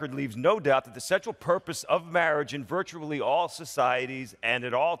historical record leaves no doubt that the central purpose of marriage in virtually all societies and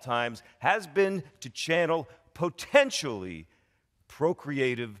at all times has been to channel potentially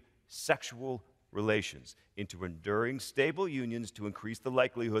procreative sexual relations into enduring, stable unions to increase the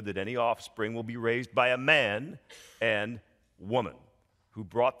likelihood that any offspring will be raised by a man and woman who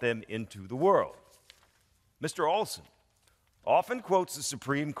brought them into the world. Mr. Olson often quotes the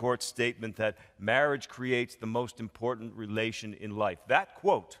Supreme Court statement that marriage creates the most important relation in life. That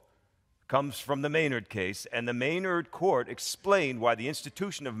quote comes from the Maynard case, and the Maynard court explained why the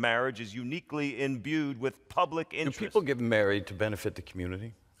institution of marriage is uniquely imbued with public interest. Do people get married to benefit the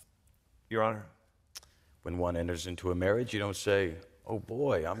community? Your Honor? When one enters into a marriage, you don't say, oh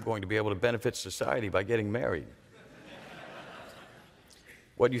boy, I'm going to be able to benefit society by getting married.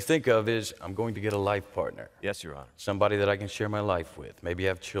 What you think of is, I'm going to get a life partner. Yes, Your Honor. Somebody that I can share my life with, maybe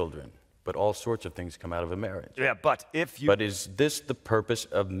have children. But all sorts of things come out of a marriage. Yeah, but if you... But is this the purpose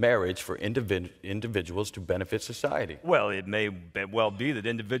of marriage for individuals to benefit society? Well, it may well be that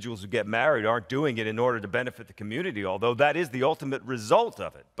individuals who get married aren't doing it in order to benefit the community, although that is the ultimate result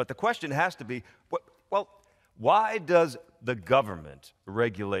of it. But the question has to be, well, why does the government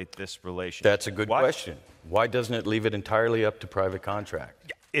regulate this relationship? That's a good question. Why doesn't it leave it entirely up to private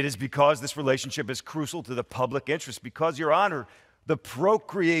contract? It is because this relationship is crucial to the public interest, because, Your Honor, the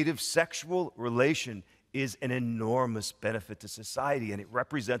procreative sexual relation is an enormous benefit to society, and it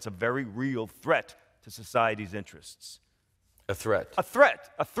represents a very real threat to society's interests. A threat? A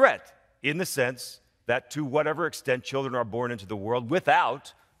threat, in the sense that to whatever extent children are born into the world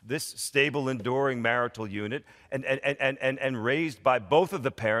without this stable, enduring marital unit and raised by both of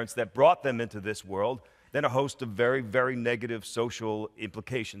the parents that brought them into this world, then a host of very, very negative social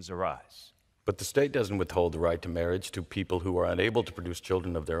implications arise. But the state doesn't withhold the right to marriage to people who are unable to produce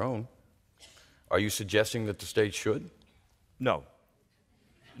children of their own. Are you suggesting that the state should? No.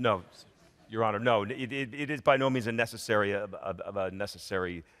 No, Your Honor, no. It is by no means a necessary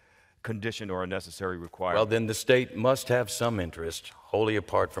condition or a necessary requirement. Well, then the state must have some interest, wholly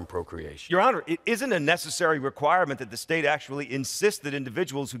apart from procreation. Your Honor, it isn't a necessary requirement that the state actually insist that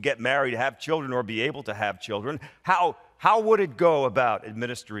individuals who get married have children or be able to have children. How would it go about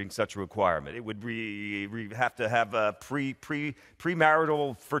administering such a requirement? It would have to have a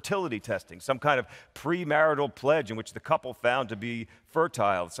premarital fertility testing, some kind of premarital pledge in which the couple found to be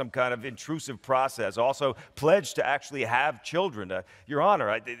fertile, some kind of intrusive process, also pledged to actually have children. Your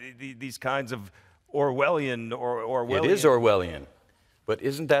Honor, these kinds of Orwellian. It is Orwellian, but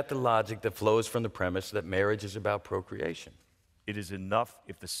isn't that the logic that flows from the premise that marriage is about procreation? It is enough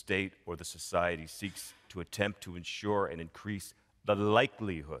if the state or the society seeks to attempt to ensure and increase the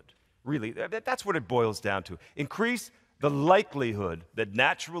likelihood. Really, that's what it boils down to. Increase the likelihood that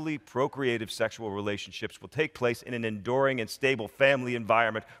naturally procreative sexual relationships will take place in an enduring and stable family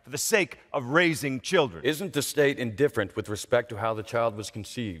environment for the sake of raising children. Isn't the state indifferent with respect to how the child was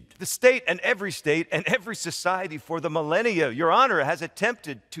conceived? The state and every society for the millennia, Your Honor, has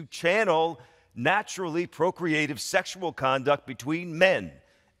attempted to channel naturally procreative sexual conduct between men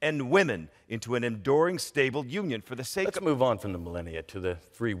and women into an enduring, stable union for the sake Let's move on from the millennia to the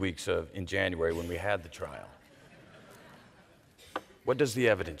 3 weeks in January when we had the trial. What does the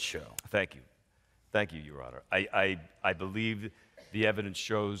evidence show? Thank you. Thank you, Your Honor. I believe the evidence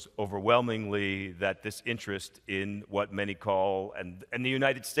shows overwhelmingly that this interest in what many call, and the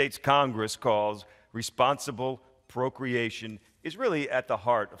United States Congress calls, responsible procreation is really at the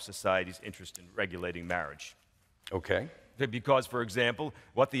heart of society's interest in regulating marriage. Okay. Because, for example,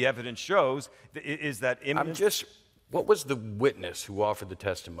 what the evidence shows is that what was the witness who offered the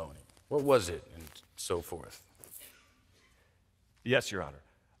testimony? What was it, and so forth? Yes, Your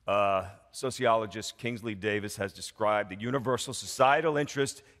Honor. Sociologist Kingsley Davis has described the universal societal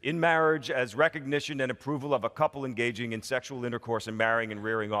interest in marriage as recognition and approval of a couple engaging in sexual intercourse and marrying and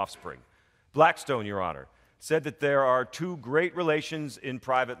rearing offspring. Blackstone, Your Honor, said that there are two great relations in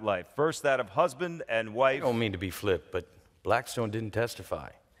private life. First, that of husband and wife. I don't mean to be flip, but Blackstone didn't testify.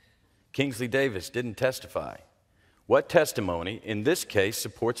 Kingsley Davis didn't testify. What testimony, in this case,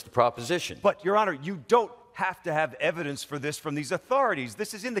 supports the proposition? But, Your Honor, you don't have to have evidence for this from these authorities.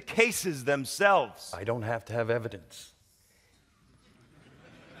 This is in the cases themselves. I don't have to have evidence.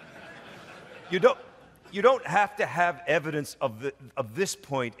 You don't. You don't have to have evidence of this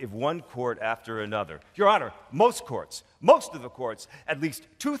point in one court after another. Your Honor, most of the courts, at least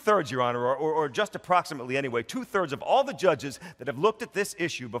 2/3, Your Honor, or just approximately anyway, 2/3 of all the judges that have looked at this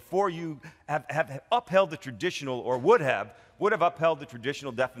issue before you have upheld the traditional, or would have upheld the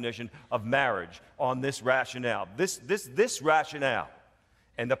traditional definition of marriage on this rationale. This rationale.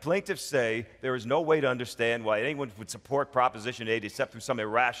 And the plaintiffs say there is no way to understand why anyone would support Proposition 8 except through some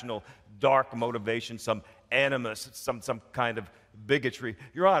irrational, dark motivation, some animus, some kind of bigotry.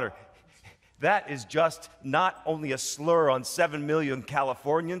 Your Honor, that is just not only a slur on 7 million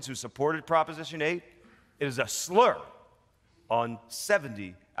Californians who supported Proposition 8, it is a slur on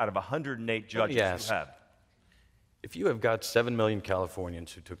 70 out of 108 judges who have. If you have got 7 million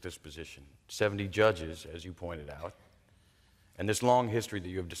Californians who took this position, 70 judges, as you pointed out, and this long history that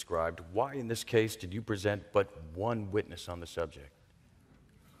you have described, why in this case did you present but one witness on the subject?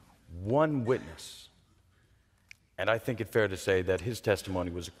 One witness. And I think it fair to say that his testimony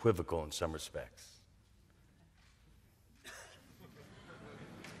was equivocal in some respects.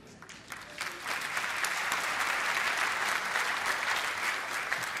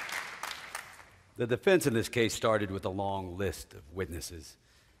 The defense in this case started with a long list of witnesses.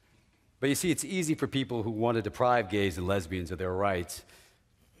 But you see, it's easy for people who want to deprive gays and lesbians of their rights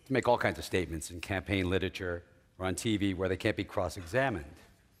to make all kinds of statements in campaign literature or on TV where they can't be cross-examined.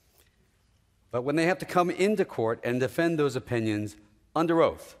 But when they have to come into court and defend those opinions under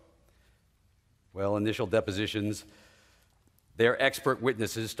oath, well, initial depositions, their expert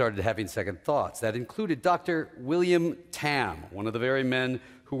witnesses started having second thoughts. That included Dr. William Tam, one of the very men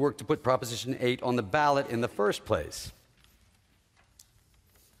who worked to put Proposition 8 on the ballot in the first place.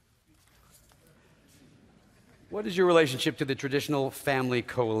 What is your relationship to the Traditional Family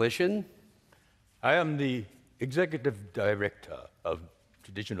Coalition? I am the executive director of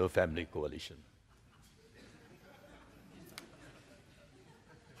Traditional Family Coalition.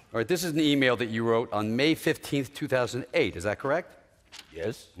 All right, this is an email that you wrote on May 15th, 2008. Is that correct?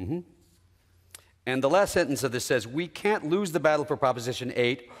 Yes. Mm-hmm. And the last sentence of this says, "We can't lose the battle for Proposition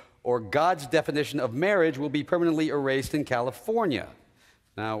 8, or God's definition of marriage will be permanently erased in California."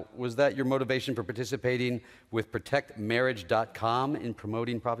 Now, was that your motivation for participating with ProtectMarriage.com in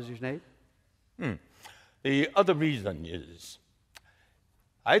promoting Proposition 8? The other reason is,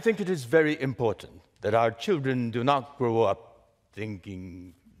 I think it is very important that our children do not grow up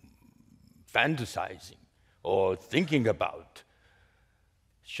thinking, fantasizing, or thinking about,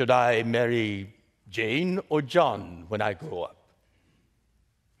 should I marry Jane or John when I grow up?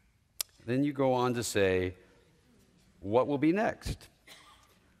 Then you go on to say, what will be next?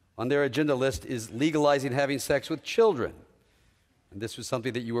 On their agenda list is legalizing having sex with children. And this was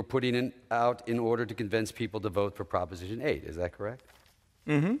something that you were putting out in order to convince people to vote for Proposition 8. Is that correct?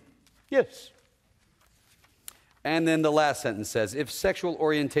 Mm-hmm. Yes. And then the last sentence says, if sexual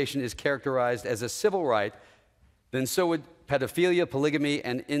orientation is characterized as a civil right, then so would pedophilia, polygamy,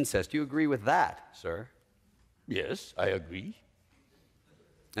 and incest. Do you agree with that, sir? Yes, I agree.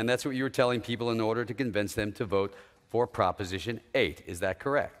 And that's what you were telling people in order to convince them to vote for Proposition 8. Is that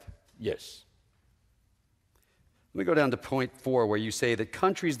correct? Yes. Let me go down to point 4, where you say that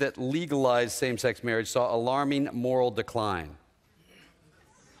countries that legalized same-sex marriage saw alarming moral decline.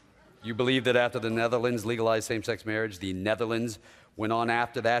 You believe that after the Netherlands legalized same-sex marriage, the Netherlands went on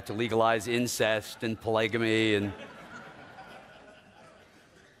after that to legalize incest and polygamy and...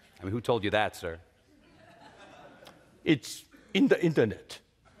 I mean, who told you that, sir? It's in the internet.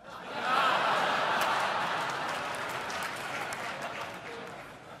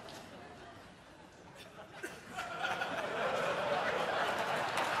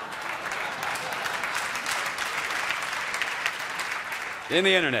 In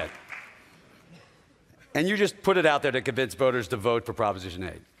the internet. And you just put it out there to convince voters to vote for Proposition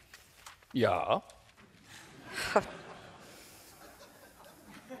 8. Yeah.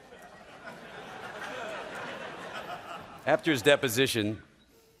 After his deposition,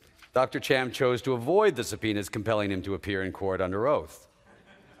 Dr. Cham chose to avoid the subpoenas compelling him to appear in court under oath.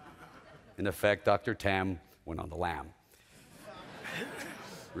 In effect, Dr. Tam went on the lam,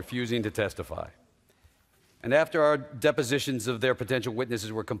 refusing to testify. And after our depositions of their potential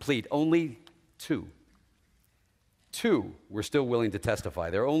witnesses were complete, only two were still willing to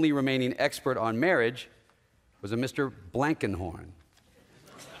testify. Their only remaining expert on marriage was a Mr. Blankenhorn.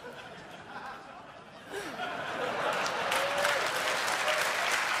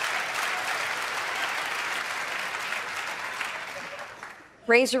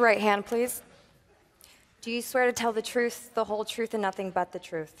 Raise your right hand, please. Do you swear to tell the truth, the whole truth, and nothing but the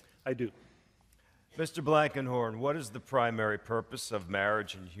truth? I do. Mr. Blankenhorn, what is the primary purpose of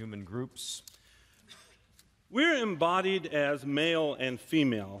marriage in human groups? We're embodied as male and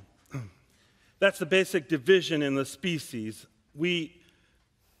female. That's the basic division in the species. We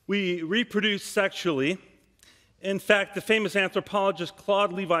reproduce sexually. In fact, the famous anthropologist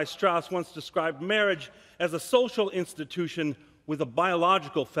Claude Levi-Strauss once described marriage as a social institution with a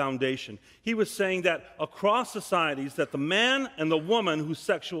biological foundation. He was saying that across societies, that the man and the woman whose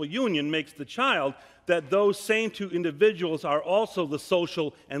sexual union makes the child, that those same two individuals are also the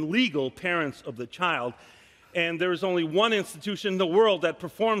social and legal parents of the child. And there is only one institution in the world that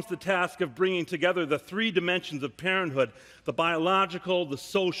performs the task of bringing together the three dimensions of parenthood, the biological, the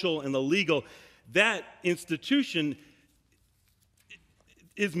social, and the legal. That institution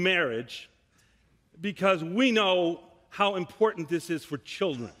is marriage, because we know how important this is for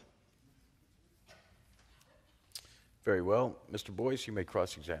children. Very well. Mr. Boyce, you may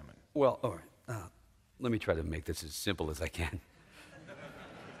cross-examine. Well, all right. Let me try to make this as simple as I can.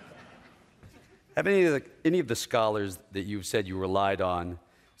 Have any of the scholars that you've said you relied on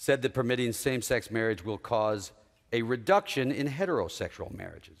said that permitting same-sex marriage will cause a reduction in heterosexual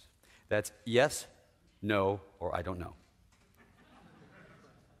marriages? That's yes, no, or I don't know.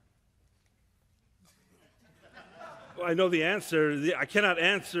 Well, I know the answer. I cannot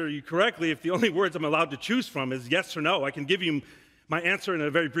answer you correctly if the only words I'm allowed to choose from is yes or no. I can give you my answer in a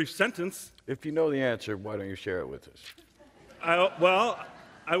very brief sentence. If you know the answer, why don't you share it with us? Well,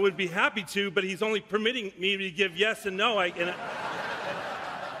 I would be happy to, but he's only permitting me to give yes and no. I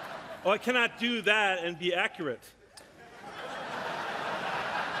cannot do that and be accurate.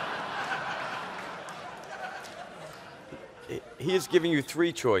 He is giving you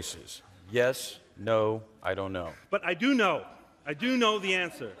three choices. Yes, no, I don't know. But I do know. I do know the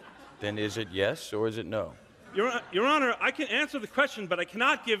answer. Then is it yes or is it no? Your Honor, I can answer the question, but I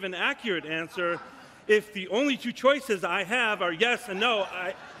cannot give an accurate answer if the only two choices I have are yes and no.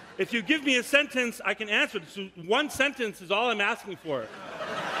 If you give me a sentence, I can answer it. So one sentence is all I'm asking for.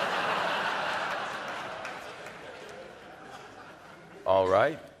 All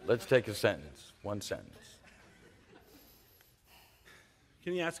right, let's take a sentence. One sentence.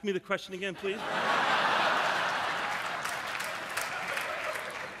 Can you ask me the question again, please?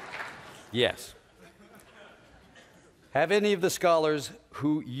 Yes. Have any of the scholars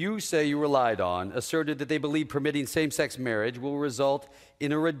who you say you relied on asserted that they believe permitting same-sex marriage will result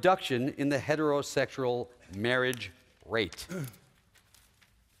in a reduction in the heterosexual marriage rate?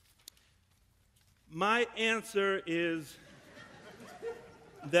 My answer is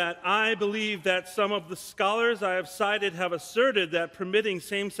that I believe that some of the scholars I have cited have asserted that permitting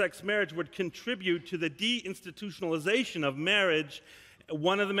same-sex marriage would contribute to the deinstitutionalization of marriage,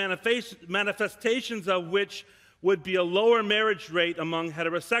 one of the manifestations of which would be a lower marriage rate among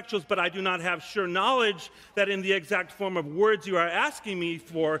heterosexuals, but I do not have sure knowledge that in the exact form of words you are asking me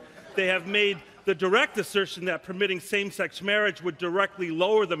for, they have made the direct assertion that permitting same-sex marriage would directly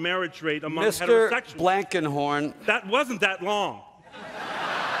lower the marriage rate among heterosexuals. Mr. Blankenhorn. That wasn't that long.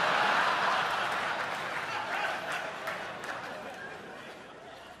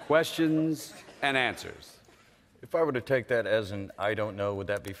 Questions and answers. If I were to take that as an I don't know, would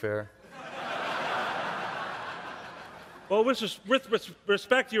that be fair? Well, with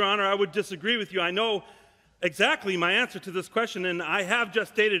respect, Your Honor, I would disagree with you. I know exactly my answer to this question, and I have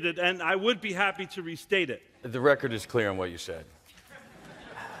just stated it, and I would be happy to restate it. The record is clear on what you said.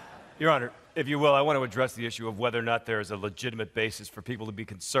 Your Honor, if you will, I want to address the issue of whether or not there is a legitimate basis for people to be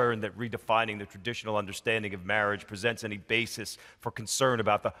concerned that redefining the traditional understanding of marriage presents any basis for concern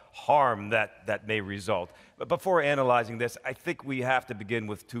about the harm that may result. But before analyzing this, I think we have to begin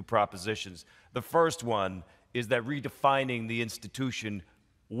with two propositions. The first one is that redefining the institution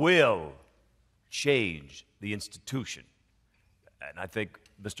will change the institution. And I think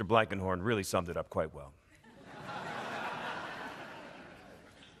Mr. Blankenhorn really summed it up quite well.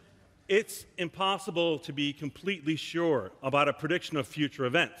 It's impossible to be completely sure about a prediction of future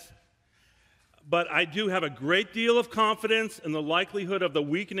events. But I do have a great deal of confidence in the likelihood of the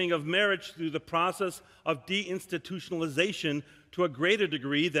weakening of marriage through the process of deinstitutionalization to a greater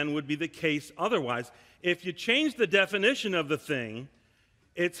degree than would be the case otherwise. If you change the definition of the thing,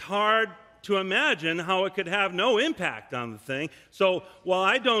 it's hard to imagine how it could have no impact on the thing. So while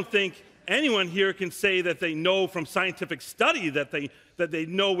I don't think anyone here can say that they know from scientific study that they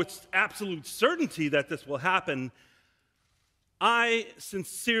know with absolute certainty that this will happen, I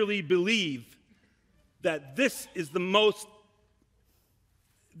sincerely believe that this is the most,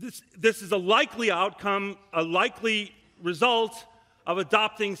 this is a likely outcome, a likely result of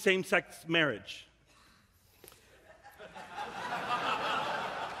adopting same-sex marriage.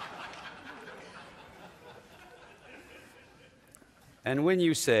 And when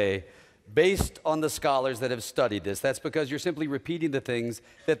you say based on the scholars that have studied this. That's because you're simply repeating the things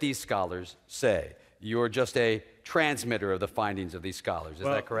that these scholars say. You're just a transmitter of the findings of these scholars. Is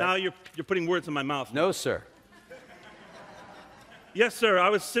that correct? Now you're putting words in my mouth. No, sir. Yes, sir. I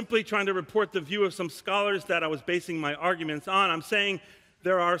was simply trying to report the view of some scholars that I was basing my arguments on. I'm saying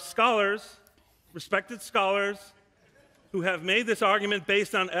there are scholars, respected scholars, who have made this argument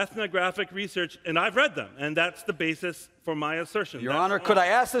based on ethnographic research, and I've read them, and that's the basis for my assertion. Your Honor, could I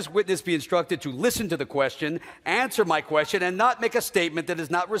ask this witness be instructed to listen to the question, answer my question, and not make a statement that is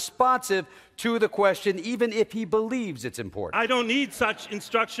not responsive to the question, even if he believes it's important? I don't need such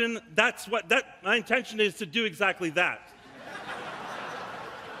instruction. My intention is to do exactly that.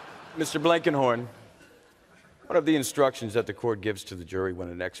 Mr. Blankenhorn, one of the instructions that the court gives to the jury when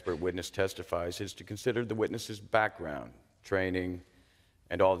an expert witness testifies is to consider the witness's background, training,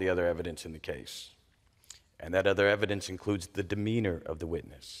 and all the other evidence in the case. And that other evidence includes the demeanor of the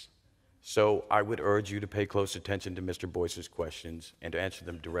witness. So I would urge you to pay close attention to Mr. Boyce's questions and to answer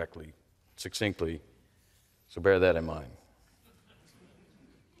them directly, succinctly. So bear that in mind.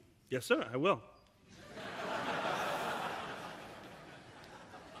 Yes, sir, I will.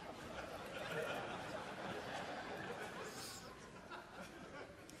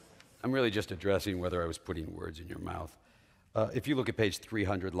 I'm really just addressing whether I was putting words in your mouth. If you look at page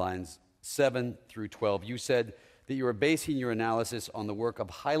 300, lines 7 through 12, you said that you were basing your analysis on the work of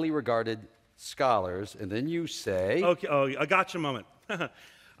highly regarded scholars, and then you say... Okay, I gotcha moment.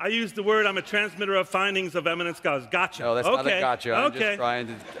 I used the word, I'm a transmitter of findings of eminent scholars. Gotcha. No, that's not a gotcha. I'm just trying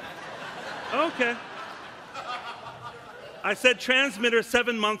to... Okay. I said transmitter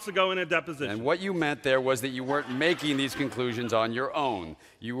 7 months ago in a deposition. And what you meant there was that you weren't making these conclusions on your own.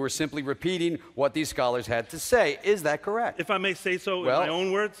 You were simply repeating what these scholars had to say. Is that correct? If I may say so in my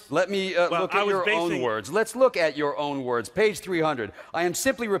own words? Let me look at your own words. Let's look at your own words. Page 300. I am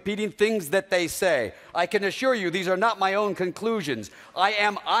simply repeating things that they say. I can assure you these are not my own conclusions.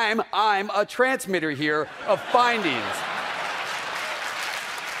 I'm a transmitter here of findings.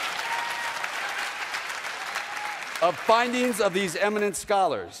 Of findings of these eminent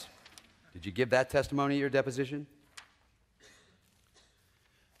scholars. Did you give that testimony at your deposition?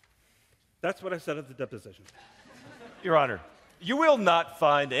 That's what I said at the deposition. Your Honor, you will not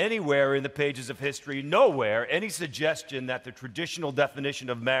find anywhere in the pages of history, nowhere, any suggestion that the traditional definition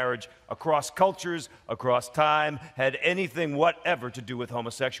of marriage across cultures, across time, had anything whatever to do with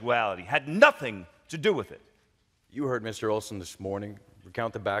homosexuality. Had nothing to do with it. You heard Mr. Olson this morning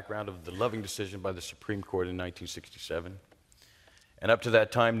recount the background of the Loving decision by the Supreme Court in 1967. And up to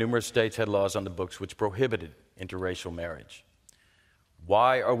that time, numerous states had laws on the books which prohibited interracial marriage.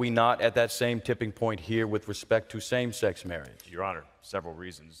 Why are we not at that same tipping point here with respect to same-sex marriage? Your Honor, several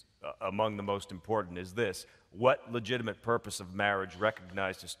reasons. Among the most important is this. What legitimate purpose of marriage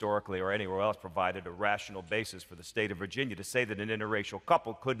recognized historically or anywhere else provided a rational basis for the state of Virginia to say that an interracial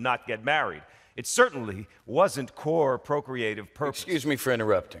couple could not get married? It certainly wasn't core procreative purpose. Excuse me for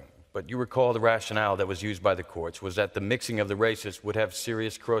interrupting, but you recall the rationale that was used by the courts was that the mixing of the races would have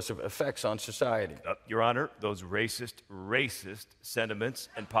serious corrosive effects on society. Your Honor, those racist sentiments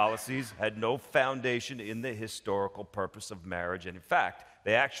and policies had no foundation in the historical purpose of marriage, and in fact,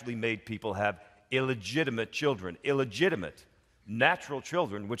 they actually made people have illegitimate children, illegitimate, natural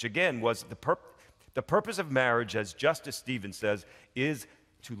children, which again was the purpose of marriage, as Justice Stevens says, is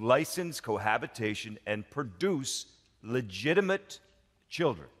to license cohabitation and produce legitimate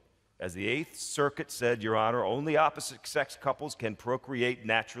children. As the Eighth Circuit said, Your Honor, only opposite-sex couples can procreate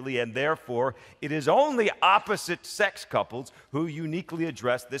naturally, and therefore it is only opposite-sex couples who uniquely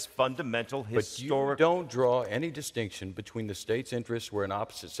address this fundamental historic... But you don't draw any distinction between the state's interests where an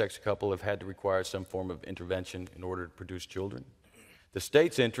opposite-sex couple have had to require some form of intervention in order to produce children. The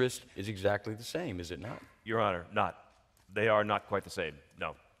state's interest is exactly the same, is it not? Your Honor, not. They are not quite the same,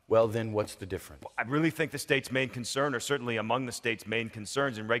 no. Well, then what's the difference? Well, I really think the state's main concern, or certainly among the state's main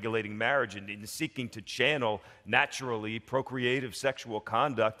concerns in regulating marriage and in seeking to channel naturally procreative sexual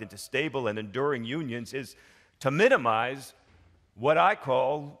conduct into stable and enduring unions, is to minimize what I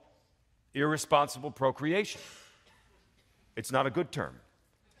call irresponsible procreation. It's not a good term,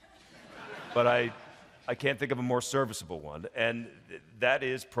 but I can't think of a more serviceable one, and that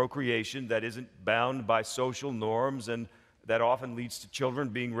is procreation that isn't bound by social norms and that often leads to children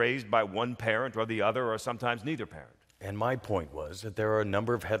being raised by one parent or the other, or sometimes neither parent. And my point was that there are a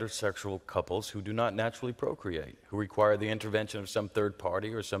number of heterosexual couples who do not naturally procreate, who require the intervention of some third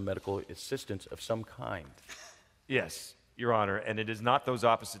party or some medical assistance of some kind. Yes, Your Honor, and it is not those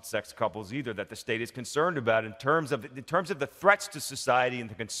opposite-sex couples either that the state is concerned about in terms of the threats to society and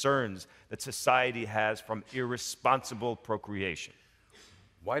the concerns that society has from irresponsible procreation.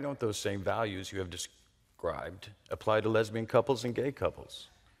 Why don't those same values you have described apply to lesbian couples and gay couples?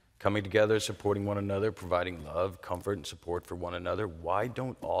 Coming together, supporting one another, providing love, comfort, and support for one another. Why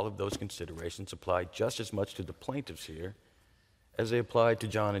don't all of those considerations apply just as much to the plaintiffs here as they apply to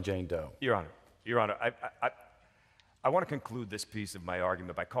John and Jane Doe? Your Honor, I want to conclude this piece of my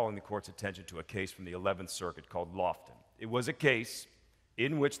argument by calling the court's attention to a case from the 11th Circuit called Lofton. It was a case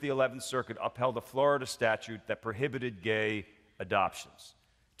in which the 11th Circuit upheld a Florida statute that prohibited gay adoptions.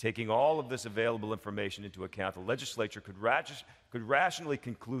 Taking all of this available information into account, the legislature could rationally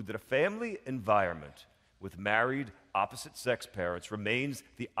conclude that a family environment with married, opposite-sex parents remains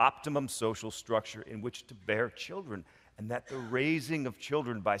the optimum social structure in which to bear children, and that the raising of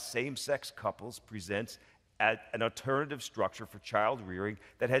children by same-sex couples presents an alternative structure for child rearing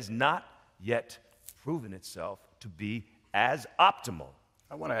that has not yet proven itself to be as optimal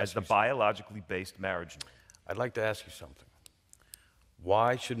as the biologically based marriage. I'd like to ask you something.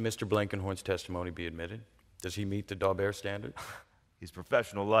 Why should Mr. Blankenhorn's testimony be admitted? Does he meet the Daubert standard? His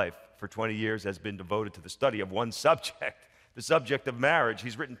professional life for 20 years has been devoted to the study of one subject, the subject of marriage.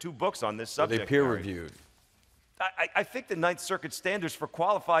 He's written 2 books on this subject. Are they peer-reviewed? I think the Ninth Circuit standards for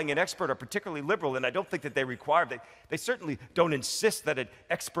qualifying an expert are particularly liberal, and I don't think that they require, they certainly don't insist that an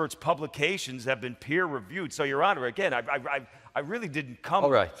expert's publications have been peer-reviewed. So, Your Honor, again, I really didn't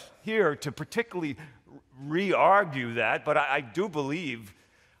come here to particularly re-argue that, but I do believe,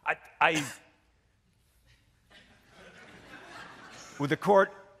 would the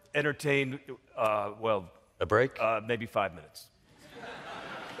court entertain, well... A break? Maybe 5 minutes.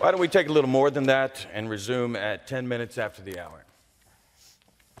 Why don't we take a little more than that and resume at 10 minutes after the hour?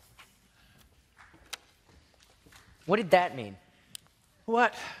 What did that mean?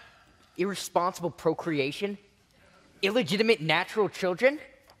 What? Irresponsible procreation? Illegitimate natural children?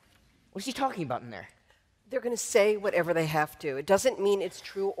 What's he talking about in there? They're going to say whatever they have to. It doesn't mean it's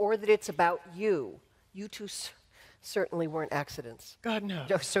true or that it's about you. You two certainly weren't accidents. God, no.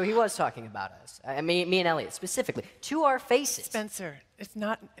 So he was talking about us. I mean, me and Elliot, specifically. To our faces. Spencer, it's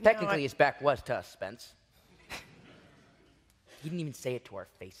not... Technically, no, his back was to us, Spence. He didn't even say it to our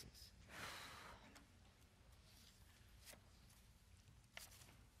faces.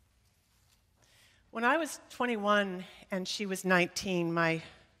 When I was 21 and she was 19, my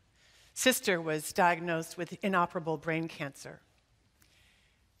sister was diagnosed with inoperable brain cancer.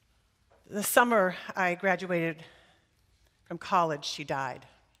 The summer I graduated from college, she died.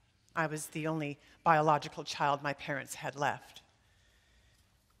 I was the only biological child my parents had left.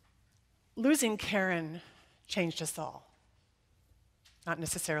 Losing Karen changed us all, not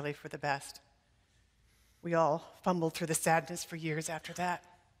necessarily for the best. We all fumbled through the sadness for years after that.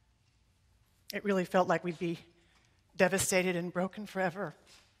 It really felt like we'd be devastated and broken forever.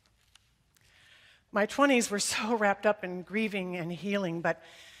 My 20s were so wrapped up in grieving and healing, but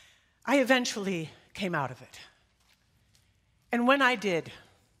I eventually came out of it. And when I did,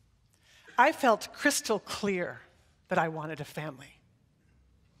 I felt crystal clear that I wanted a family.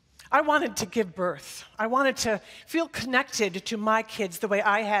 I wanted to give birth. I wanted to feel connected to my kids the way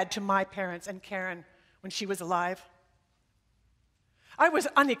I had to my parents and Karen when she was alive. I was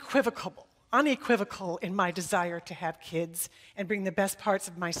unequivocal in my desire to have kids and bring the best parts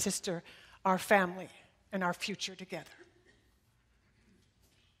of my sister, our family, and our future together.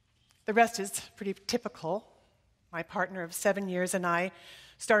 The rest is pretty typical. My partner of 7 years and I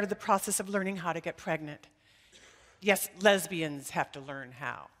started the process of learning how to get pregnant. Yes, lesbians have to learn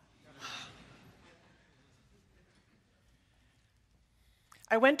how.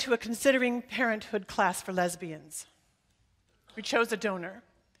 I went to a considering parenthood class for lesbians. We chose a donor.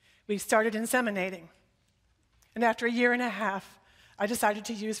 We started inseminating. And after a year and a half, I decided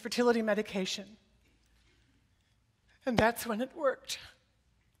to use fertility medication. And that's when it worked.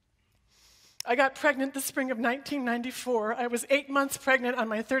 I got pregnant the spring of 1994. I was 8 months pregnant on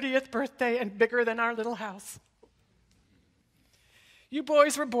my 30th birthday and bigger than our little house. You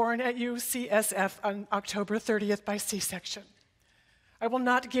boys were born at UCSF on October 30th by C-section. I will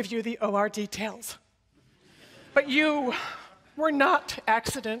not give you the OR details. But you were not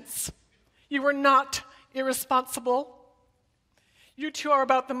accidents. You were not irresponsible. You two are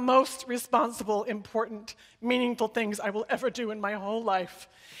about the most responsible, important, meaningful things I will ever do in my whole life.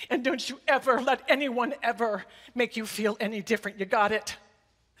 And don't you ever let anyone ever make you feel any different. You got it?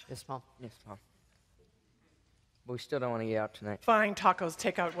 Yes, Mom. Yes, Mom. But we still don't want to get out tonight. Fine, tacos,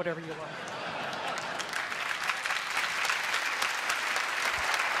 take out whatever you want.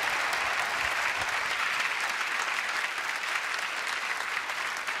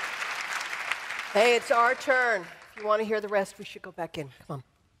 Hey, it's our turn. If you want to hear the rest, we should go back in. Come on.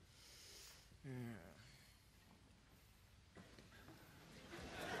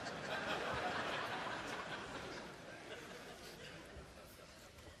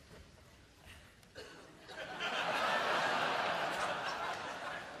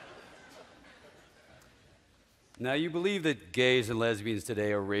 Now, you believe that gays and lesbians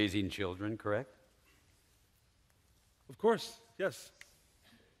today are raising children, correct? Of course, yes.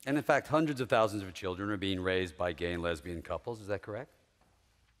 And in fact, hundreds of thousands of children are being raised by gay and lesbian couples, is that correct?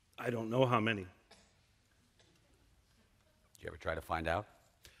 I don't know how many. Did you ever try to find out?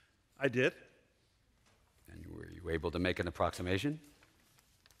 I did. And were you able to make an approximation?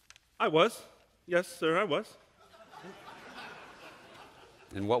 I was. Yes, sir, I was.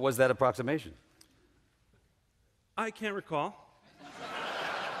 And what was that approximation? I can't recall.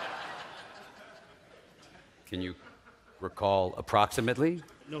 Can you recall approximately?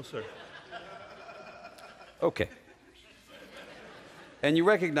 No, sir. Okay. And you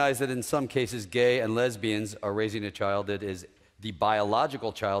recognize that in some cases, gay and lesbians are raising a child that is the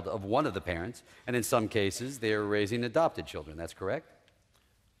biological child of one of the parents, and in some cases, they are raising adopted children. That's correct?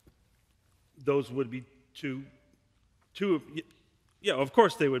 Those would be two yeah, of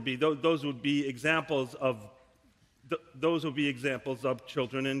course they would be. Those would be examples of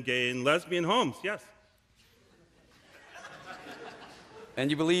children in gay and lesbian homes, yes. And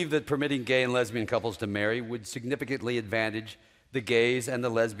you believe that permitting gay and lesbian couples to marry would significantly advantage the gays and the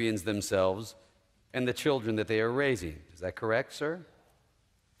lesbians themselves and the children that they are raising. Is that correct, sir?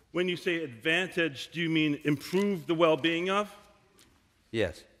 When you say advantage, do you mean improve the well-being of?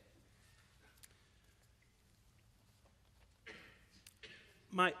 Yes.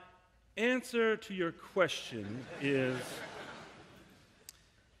 My answer to your question is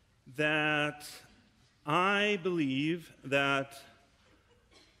that I believe that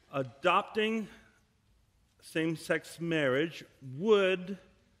adopting same-sex marriage would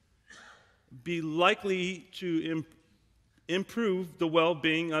be likely to improve the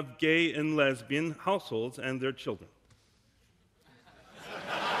well-being of gay and lesbian households and their children.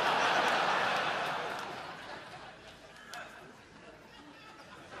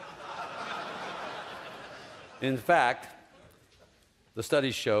 In fact, the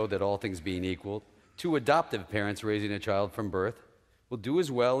studies show that all things being equal, two adoptive parents raising a child from birth will do as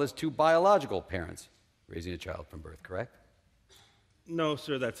well as two biological parents raising a child from birth, correct? No,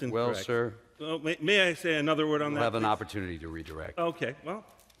 sir, that's incorrect. Well, sir. Well, may I say another word on We'll that? have an please? opportunity to redirect. Okay, well,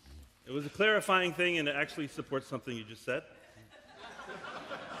 it was a clarifying thing, and it actually supports something you just said.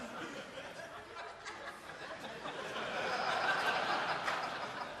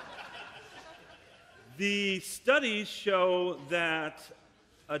 The studies show that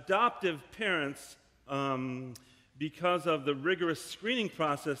adoptive parents, because of the rigorous screening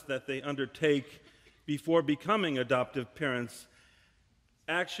process that they undertake before becoming adoptive parents,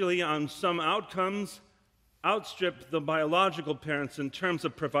 actually on some outcomes outstrip the biological parents in terms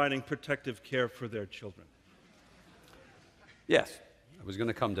of providing protective care for their children. Yes, I was going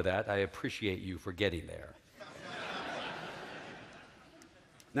to come to that. I appreciate you for getting there.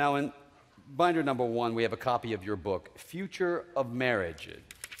 Now, in binder number 1, we have a copy of your book, Future of Marriage.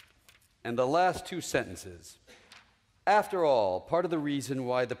 And the last two sentences. After all, part of the reason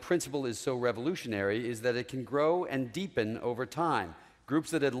why the principle is so revolutionary is that it can grow and deepen over time.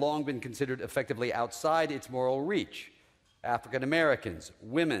 Groups that had long been considered effectively outside its moral reach, African Americans,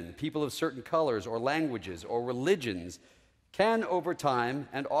 women, people of certain colors or languages or religions, can over time,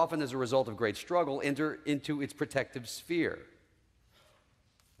 and often as a result of great struggle, enter into its protective sphere.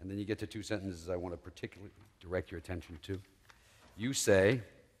 And then you get to two sentences I want to particularly direct your attention to. You say,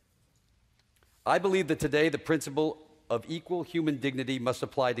 I believe that today the principle of equal human dignity must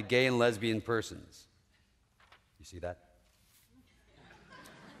apply to gay and lesbian persons. You see that?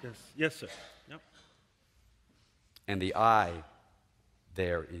 Yes, sir. Yep. And the I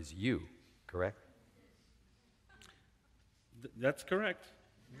there is you, correct? That's correct.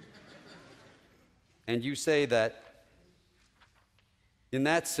 And you say that in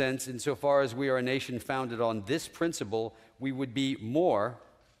that sense, insofar as we are a nation founded on this principle, we would be more,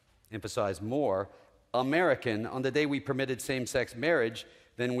 emphasize more, American on the day we permitted same-sex marriage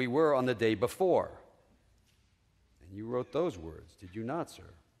than we were on the day before. And you wrote those words, did you not, sir?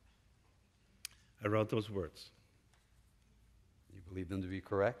 I wrote those words. You believe them to be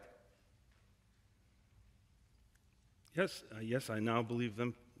correct? Yes, yes, I now believe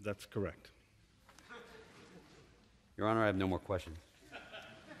them. That's correct. Your Honor, I have no more questions.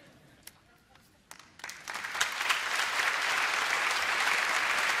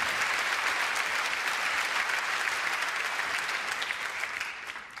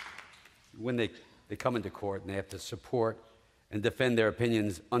 When they come into court and they have to support and defend their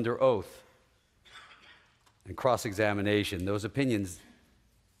opinions under oath and cross-examination, those opinions,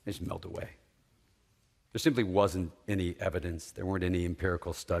 they just melt away. There simply wasn't any evidence. There weren't any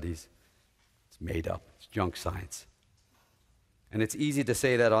empirical studies. It's made up. It's junk science. And it's easy to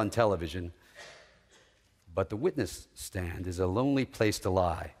say that on television, But the witness stand is a lonely place to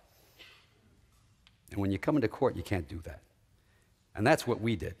lie. And when you come into court, you can't do that. And that's what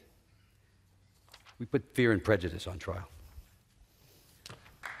we did. We put fear and prejudice on trial.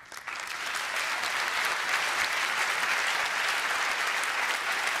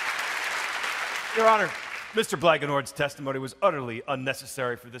 Your Honor, Mr. Blankenhorn's testimony was utterly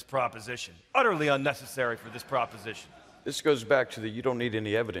unnecessary for this proposition. Utterly unnecessary for this proposition. This goes back to the you don't need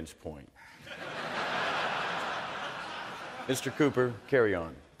any evidence point. Mr. Cooper, carry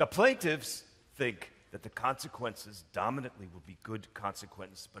on. The plaintiffs think that the consequences dominantly will be good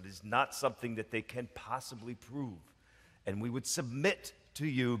consequences, but is not something that they can possibly prove. And we would submit to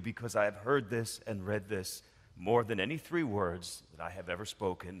you, because I have heard this and read this more than any 3 words that I have ever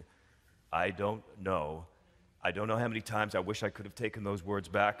spoken. I don't know. I don't know how many times I wish I could have taken those words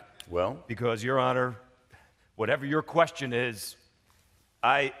back. Well? Because, Your Honor, whatever your question is,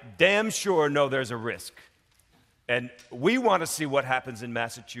 I damn sure know there's a risk. And we want to see what happens in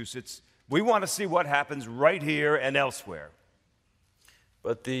Massachusetts. We want to see what happens right here and elsewhere.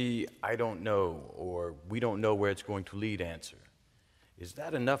 But the I don't know, or we don't know where it's going to lead answer, is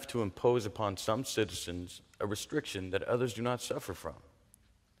that enough to impose upon some citizens a restriction that others do not suffer from?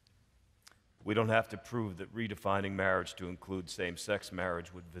 We don't have to prove that redefining marriage to include same-sex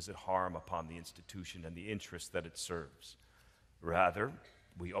marriage would visit harm upon the institution and the interests that it serves. Rather,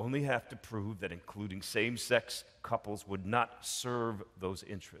 we only have to prove that including same-sex couples would not serve those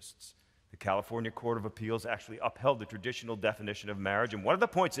interests. The California Court of Appeals actually upheld the traditional definition of marriage, and one of the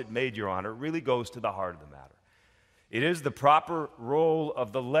points it made, Your Honor, really goes to the heart of the matter. It is the proper role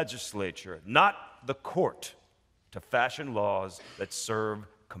of the legislature, not the court, to fashion laws that serve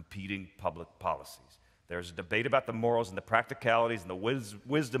competing public policies. There's a debate about the morals and the practicalities and the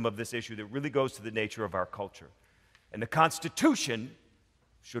wisdom of this issue that really goes to the nature of our culture. And the Constitution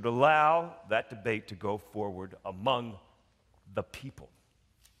should allow that debate to go forward among the people.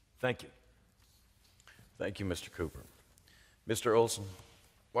 Thank you. Thank you, Mr. Cooper. Mr. Olson,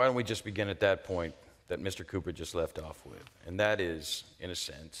 why don't we just begin at that point that Mr. Cooper just left off with? And that is, in a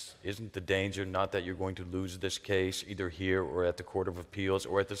sense, isn't the danger not that you're going to lose this case either here or at the Court of Appeals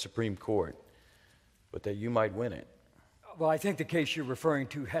or at the Supreme Court, but that you might win it? Well, I think the case you're referring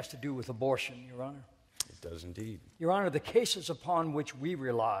to has to do with abortion, Your Honor. It does indeed. Your Honor, the cases upon which we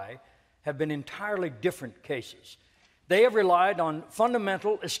rely have been entirely different cases. They have relied on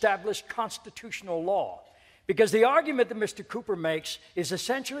fundamental, established constitutional law, because the argument that Mr. Cooper makes is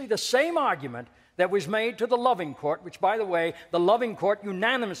essentially the same argument that was made to the Loving Court, which, by the way, the Loving Court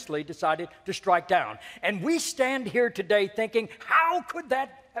unanimously decided to strike down. And we stand here today thinking, how could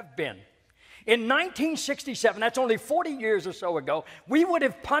that have been? In 1967, that's only 40 years or so ago, we would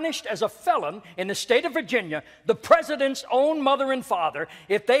have punished as a felon in the state of Virginia the president's own mother and father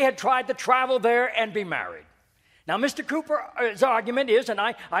if they had tried to travel there and be married. Now, Mr. Cooper's argument is, and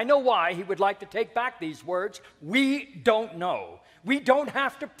I know why he would like to take back these words, we don't know. We don't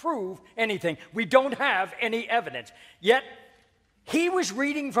have to prove anything. We don't have any evidence. Yet, he was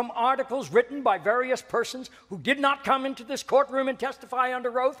reading from articles written by various persons who did not come into this courtroom and testify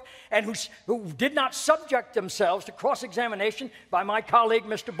under oath, and who did not subject themselves to cross-examination by my colleague,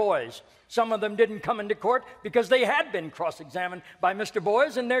 Mr. Boies. Some of them didn't come into court because they had been cross-examined by Mr.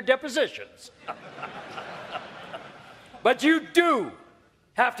 Boies in their depositions. But you do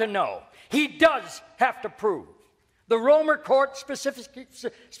have to know. He does have to prove. The Romer Court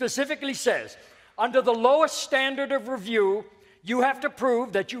specifically says, under the lowest standard of review, you have to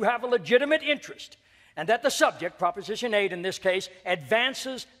prove that you have a legitimate interest and that the subject, Proposition 8 in this case,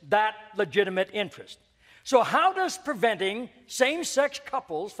 advances that legitimate interest. So how does preventing same-sex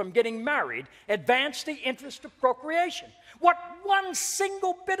couples from getting married advance the interest of procreation? What one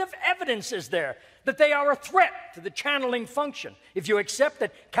single bit of evidence is there that they are a threat to the channeling function? If you accept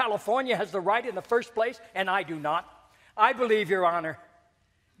that California has the right in the first place, and I do not, I believe, Your Honor,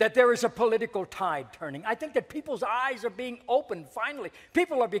 that there is a political tide turning. I think that people's eyes are being opened finally.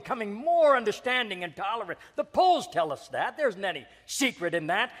 People are becoming more understanding and tolerant. The polls tell us that. There isn't any secret in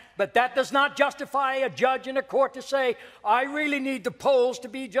that. But that does not justify a judge in a court to say, I really need the polls to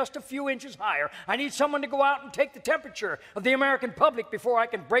be just a few inches higher. I need someone to go out and take the temperature of the American public before I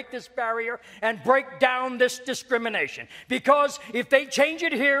can break this barrier and break down this discrimination. Because if they change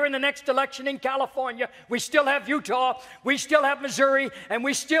it here in the next election in California, we still have Utah, we still have Missouri, and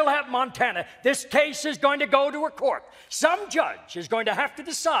we still have Montana. This case is going to go to a court. Some judge is going to have to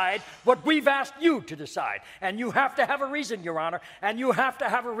decide what we've asked you to decide. And you have to have a reason, Your Honor, and you have to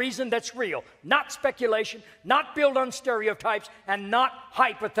have a reason that's real, not speculation, not built on stereotypes, and not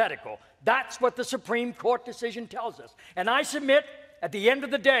hypothetical. That's what the Supreme Court decision tells us. And I submit At the end of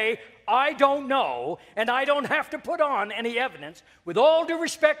the day, I don't know, and I don't have to put on any evidence. With all due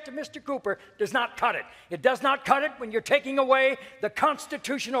respect to Mr. Cooper, does not cut it. It does not cut it when you're taking away the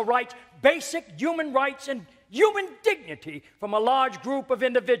constitutional rights, basic human rights, and human dignity from a large group of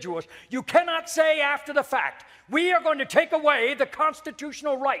individuals. You cannot say after the fact, we are going to take away the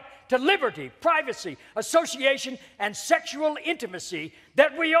constitutional right to liberty, privacy, association, and sexual intimacy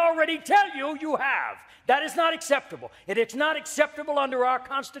that we already tell you you have. That is not acceptable. It is not acceptable under our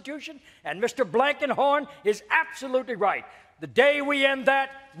Constitution, and Mr. Blankenhorn is absolutely right. The day we end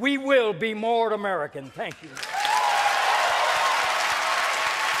that, we will be more American. Thank you.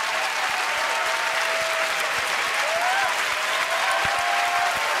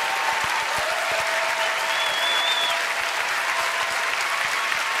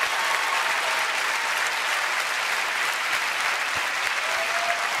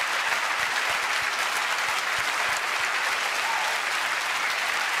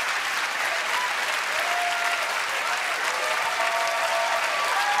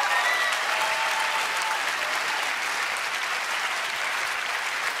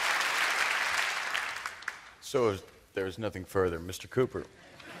 So if there's nothing further, Mr. Cooper.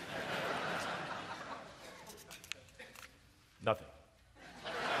 Nothing.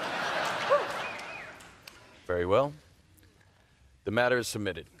 Very well. The matter is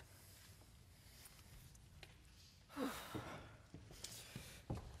submitted.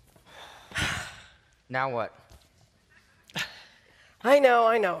 Now what? I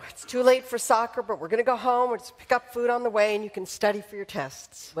know. It's too late for soccer, but we're going to go home. We'll just pick up food on the way, and you can study for your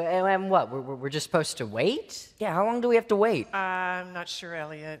tests. And what? We're just supposed to wait? Yeah, how long do we have to wait? I'm not sure,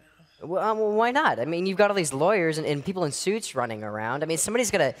 Elliot. Well, why not? I mean, you've got all these lawyers and people in suits running around. I mean,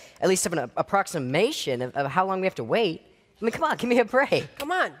 somebody's got to at least have an approximation of how long we have to wait. I mean, come on, give me a break.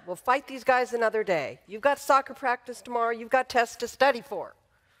 Come on, we'll fight these guys another day. You've got soccer practice tomorrow. You've got tests to study for.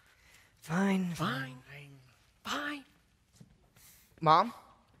 Fine. Mom?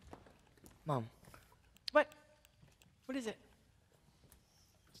 Mom. What? What is it?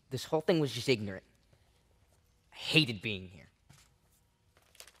 This whole thing was just ignorant. I hated being here.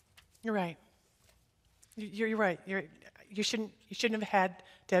 You're right. You're right. You shouldn't have had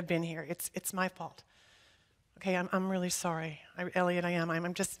to have been here. It's my fault. Okay, I'm really sorry. Elliot, I am.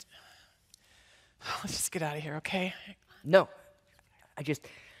 I'm just... Let's just get out of here, okay? No. I just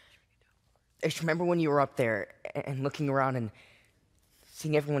remember when you were up there and looking around and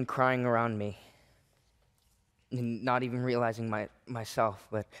seeing everyone crying around me. And not even realizing myself,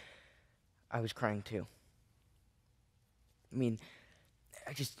 but I was crying too. I mean,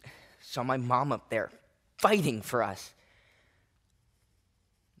 I just saw my mom up there fighting for us.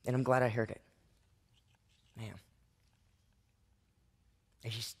 And I'm glad I heard it. Man. I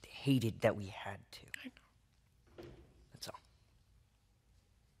just hated that we had to. I know. That's all.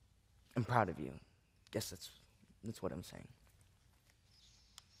 I'm proud of you. Guess that's what I'm saying.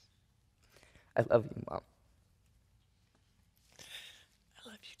 I love you, Mom. I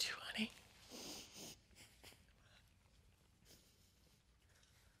love you too, honey.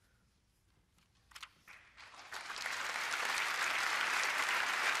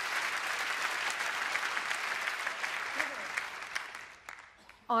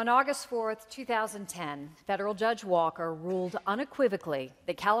 On August 4th, 2010, federal Judge Walker ruled unequivocally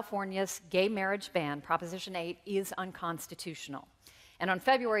that California's gay marriage ban, Proposition 8, is unconstitutional. And on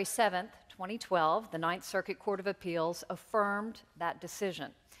February 7th, 2012, the Ninth Circuit Court of Appeals affirmed that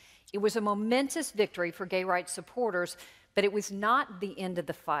decision. It was a momentous victory for gay rights supporters, but it was not the end of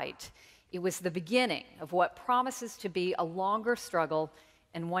the fight. It was the beginning of what promises to be a longer struggle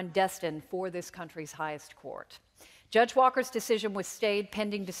and one destined for this country's highest court. Judge Walker's decision was stayed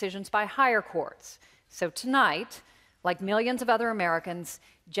pending decisions by higher courts. So tonight, like millions of other Americans,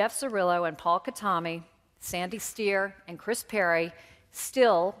 Jeff Cirillo and Paul Katami, Sandy Steer and Chris Perry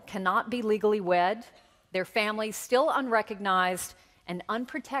still cannot be legally wed, their families still unrecognized and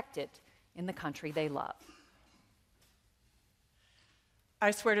unprotected in the country they love.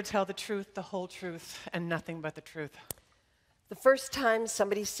 I swear to tell the truth, the whole truth, and nothing but the truth. The first time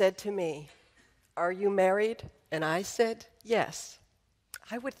somebody said to me, "Are you married?" and I said, "Yes,"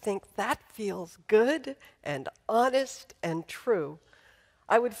 I would think that feels good and honest and true.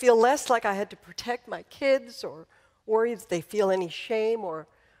 I would feel less like I had to protect my kids or worry that they feel any shame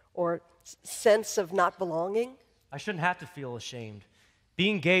or sense of not belonging. I shouldn't have to feel ashamed.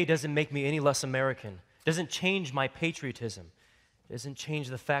 Being gay doesn't make me any less American. Doesn't change my patriotism. Doesn't change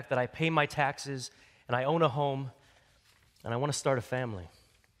the fact that I pay my taxes and I own a home and I want to start a family.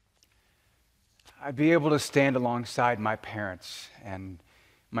 I'd be able to stand alongside my parents and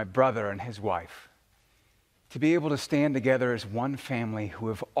my brother and his wife. to be able to stand together as one family who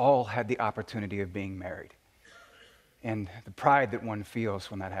have all had the opportunity of being married, and the pride that one feels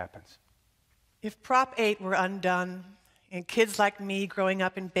when that happens. If Prop 8 were undone, and kids like me growing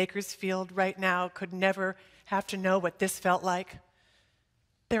up in Bakersfield right now could never have to know what this felt like,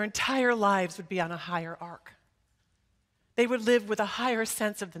 their entire lives would be on a higher arc. They would live with a higher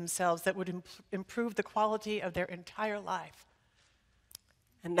sense of themselves that would improve the quality of their entire life.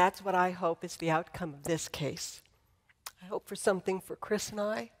 And that's what I hope is the outcome of this case. I hope for something for Chris and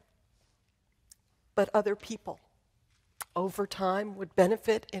I, but other people over time would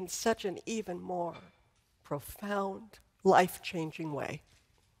benefit in such an even more profound, life-changing way.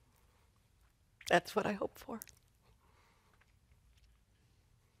 That's what I hope for.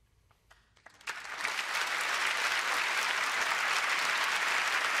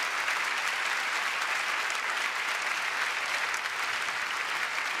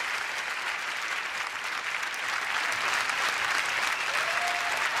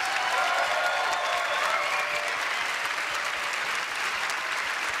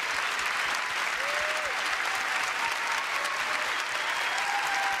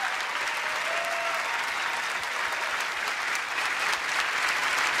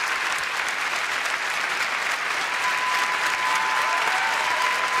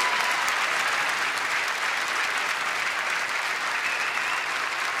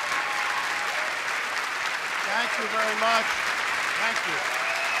 Thank you very much. Thank you.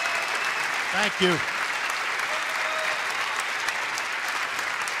 Thank you.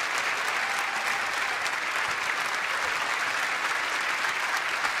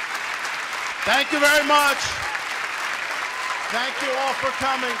 Thank you very much. Thank you all for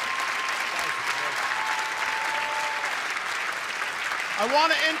coming. I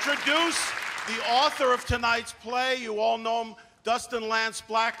want to introduce the author of tonight's play. You all know him, Dustin Lance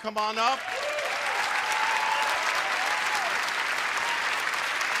Black. Come on up.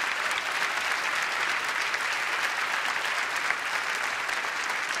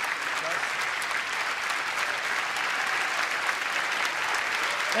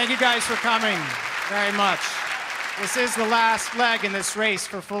 Thank you guys for coming very much. This is the last leg in this race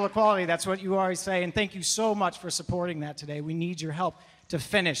for full equality. That's what you always say, and thank you so much for supporting that today. We need your help to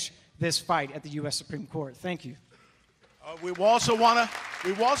finish this fight at the U.S. Supreme Court. Thank you. We also want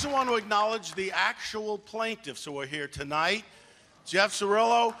to acknowledge the actual plaintiffs who are here tonight. Jeff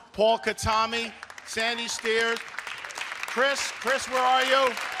Cirillo, Paul Katami, Sandy Steers, Chris, where are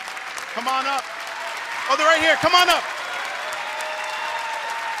you? Come on up. Oh, they're right here. Come on up.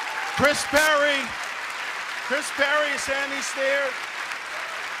 Chris Perry, Sandy Steers.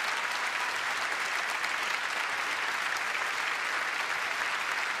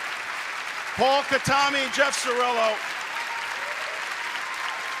 Paul Katami and Jeff Cirillo.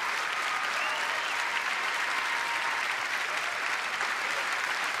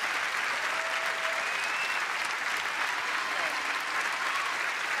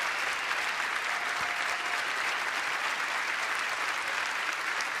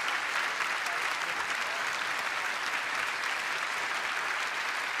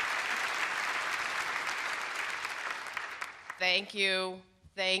 Thank you.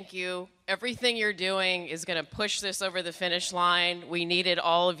 Thank you. Everything you're doing is going to push this over the finish line. We needed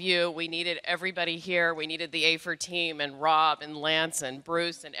all of you. We needed everybody here. We needed the AFER team and Rob and Lance and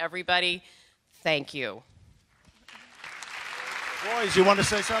Bruce and everybody. Thank you. Boys, you want to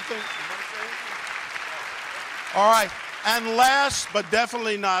say something? All right. And last but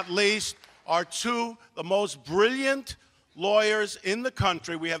definitely not least are the most brilliant lawyers in the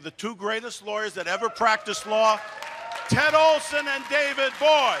country. We have the two greatest lawyers that ever practiced law. Ted Olson and David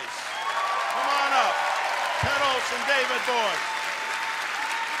Boies. Come on up. Ted Olson, David Boies.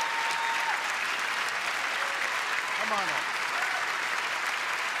 Come on up.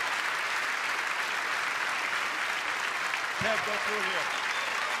 Ted, go through here.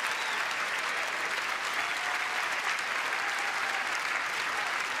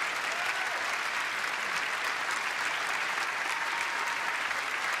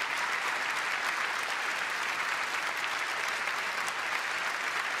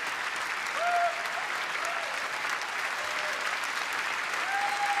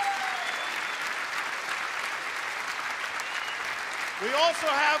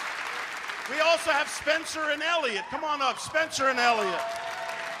 We also have Spencer and Elliot. Come on up, Spencer and Elliot.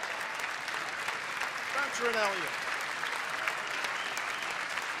 Spencer and Elliot.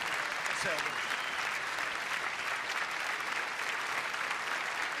 Let's have it.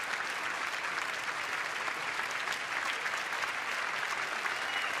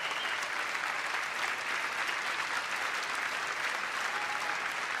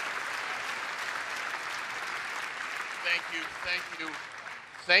 Thank you, thank you.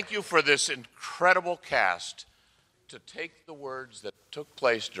 Thank you for this incredible cast to take the words that took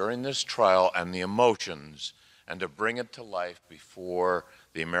place during this trial and the emotions and to bring it to life before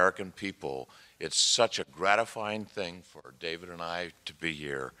the American people. It's such a gratifying thing for David and I to be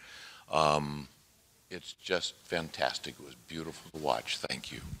here. It's just fantastic. It was beautiful to watch.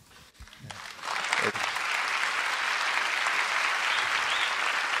 Thank you.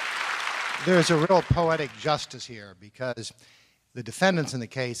 There's a real poetic justice here because the defendants in the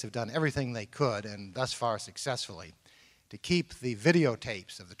case have done everything they could, and thus far successfully, to keep the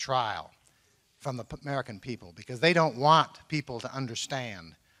videotapes of the trial from the American people because they don't want people to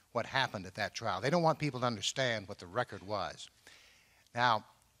understand what happened at that trial. They don't want people to understand what the record was. Now,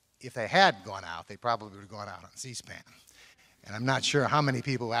 if they had gone out, they probably would have gone out on C-SPAN. And I'm not sure how many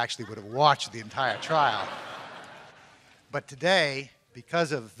people actually would have watched the entire trial. But today,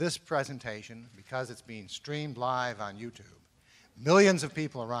 because of this presentation, because it's being streamed live on YouTube, millions of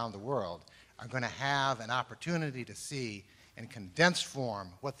people around the world are going to have an opportunity to see in condensed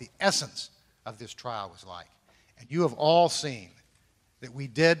form what the essence of this trial was like. And you have all seen that we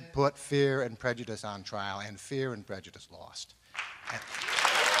did put Fear and Prejudice on trial, and Fear and Prejudice lost.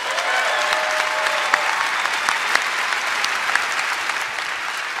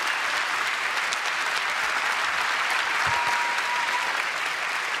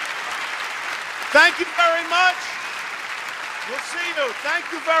 Thank you very much. We'll see you. Thank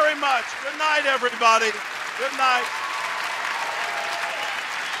you very much. Good night, everybody. Good night.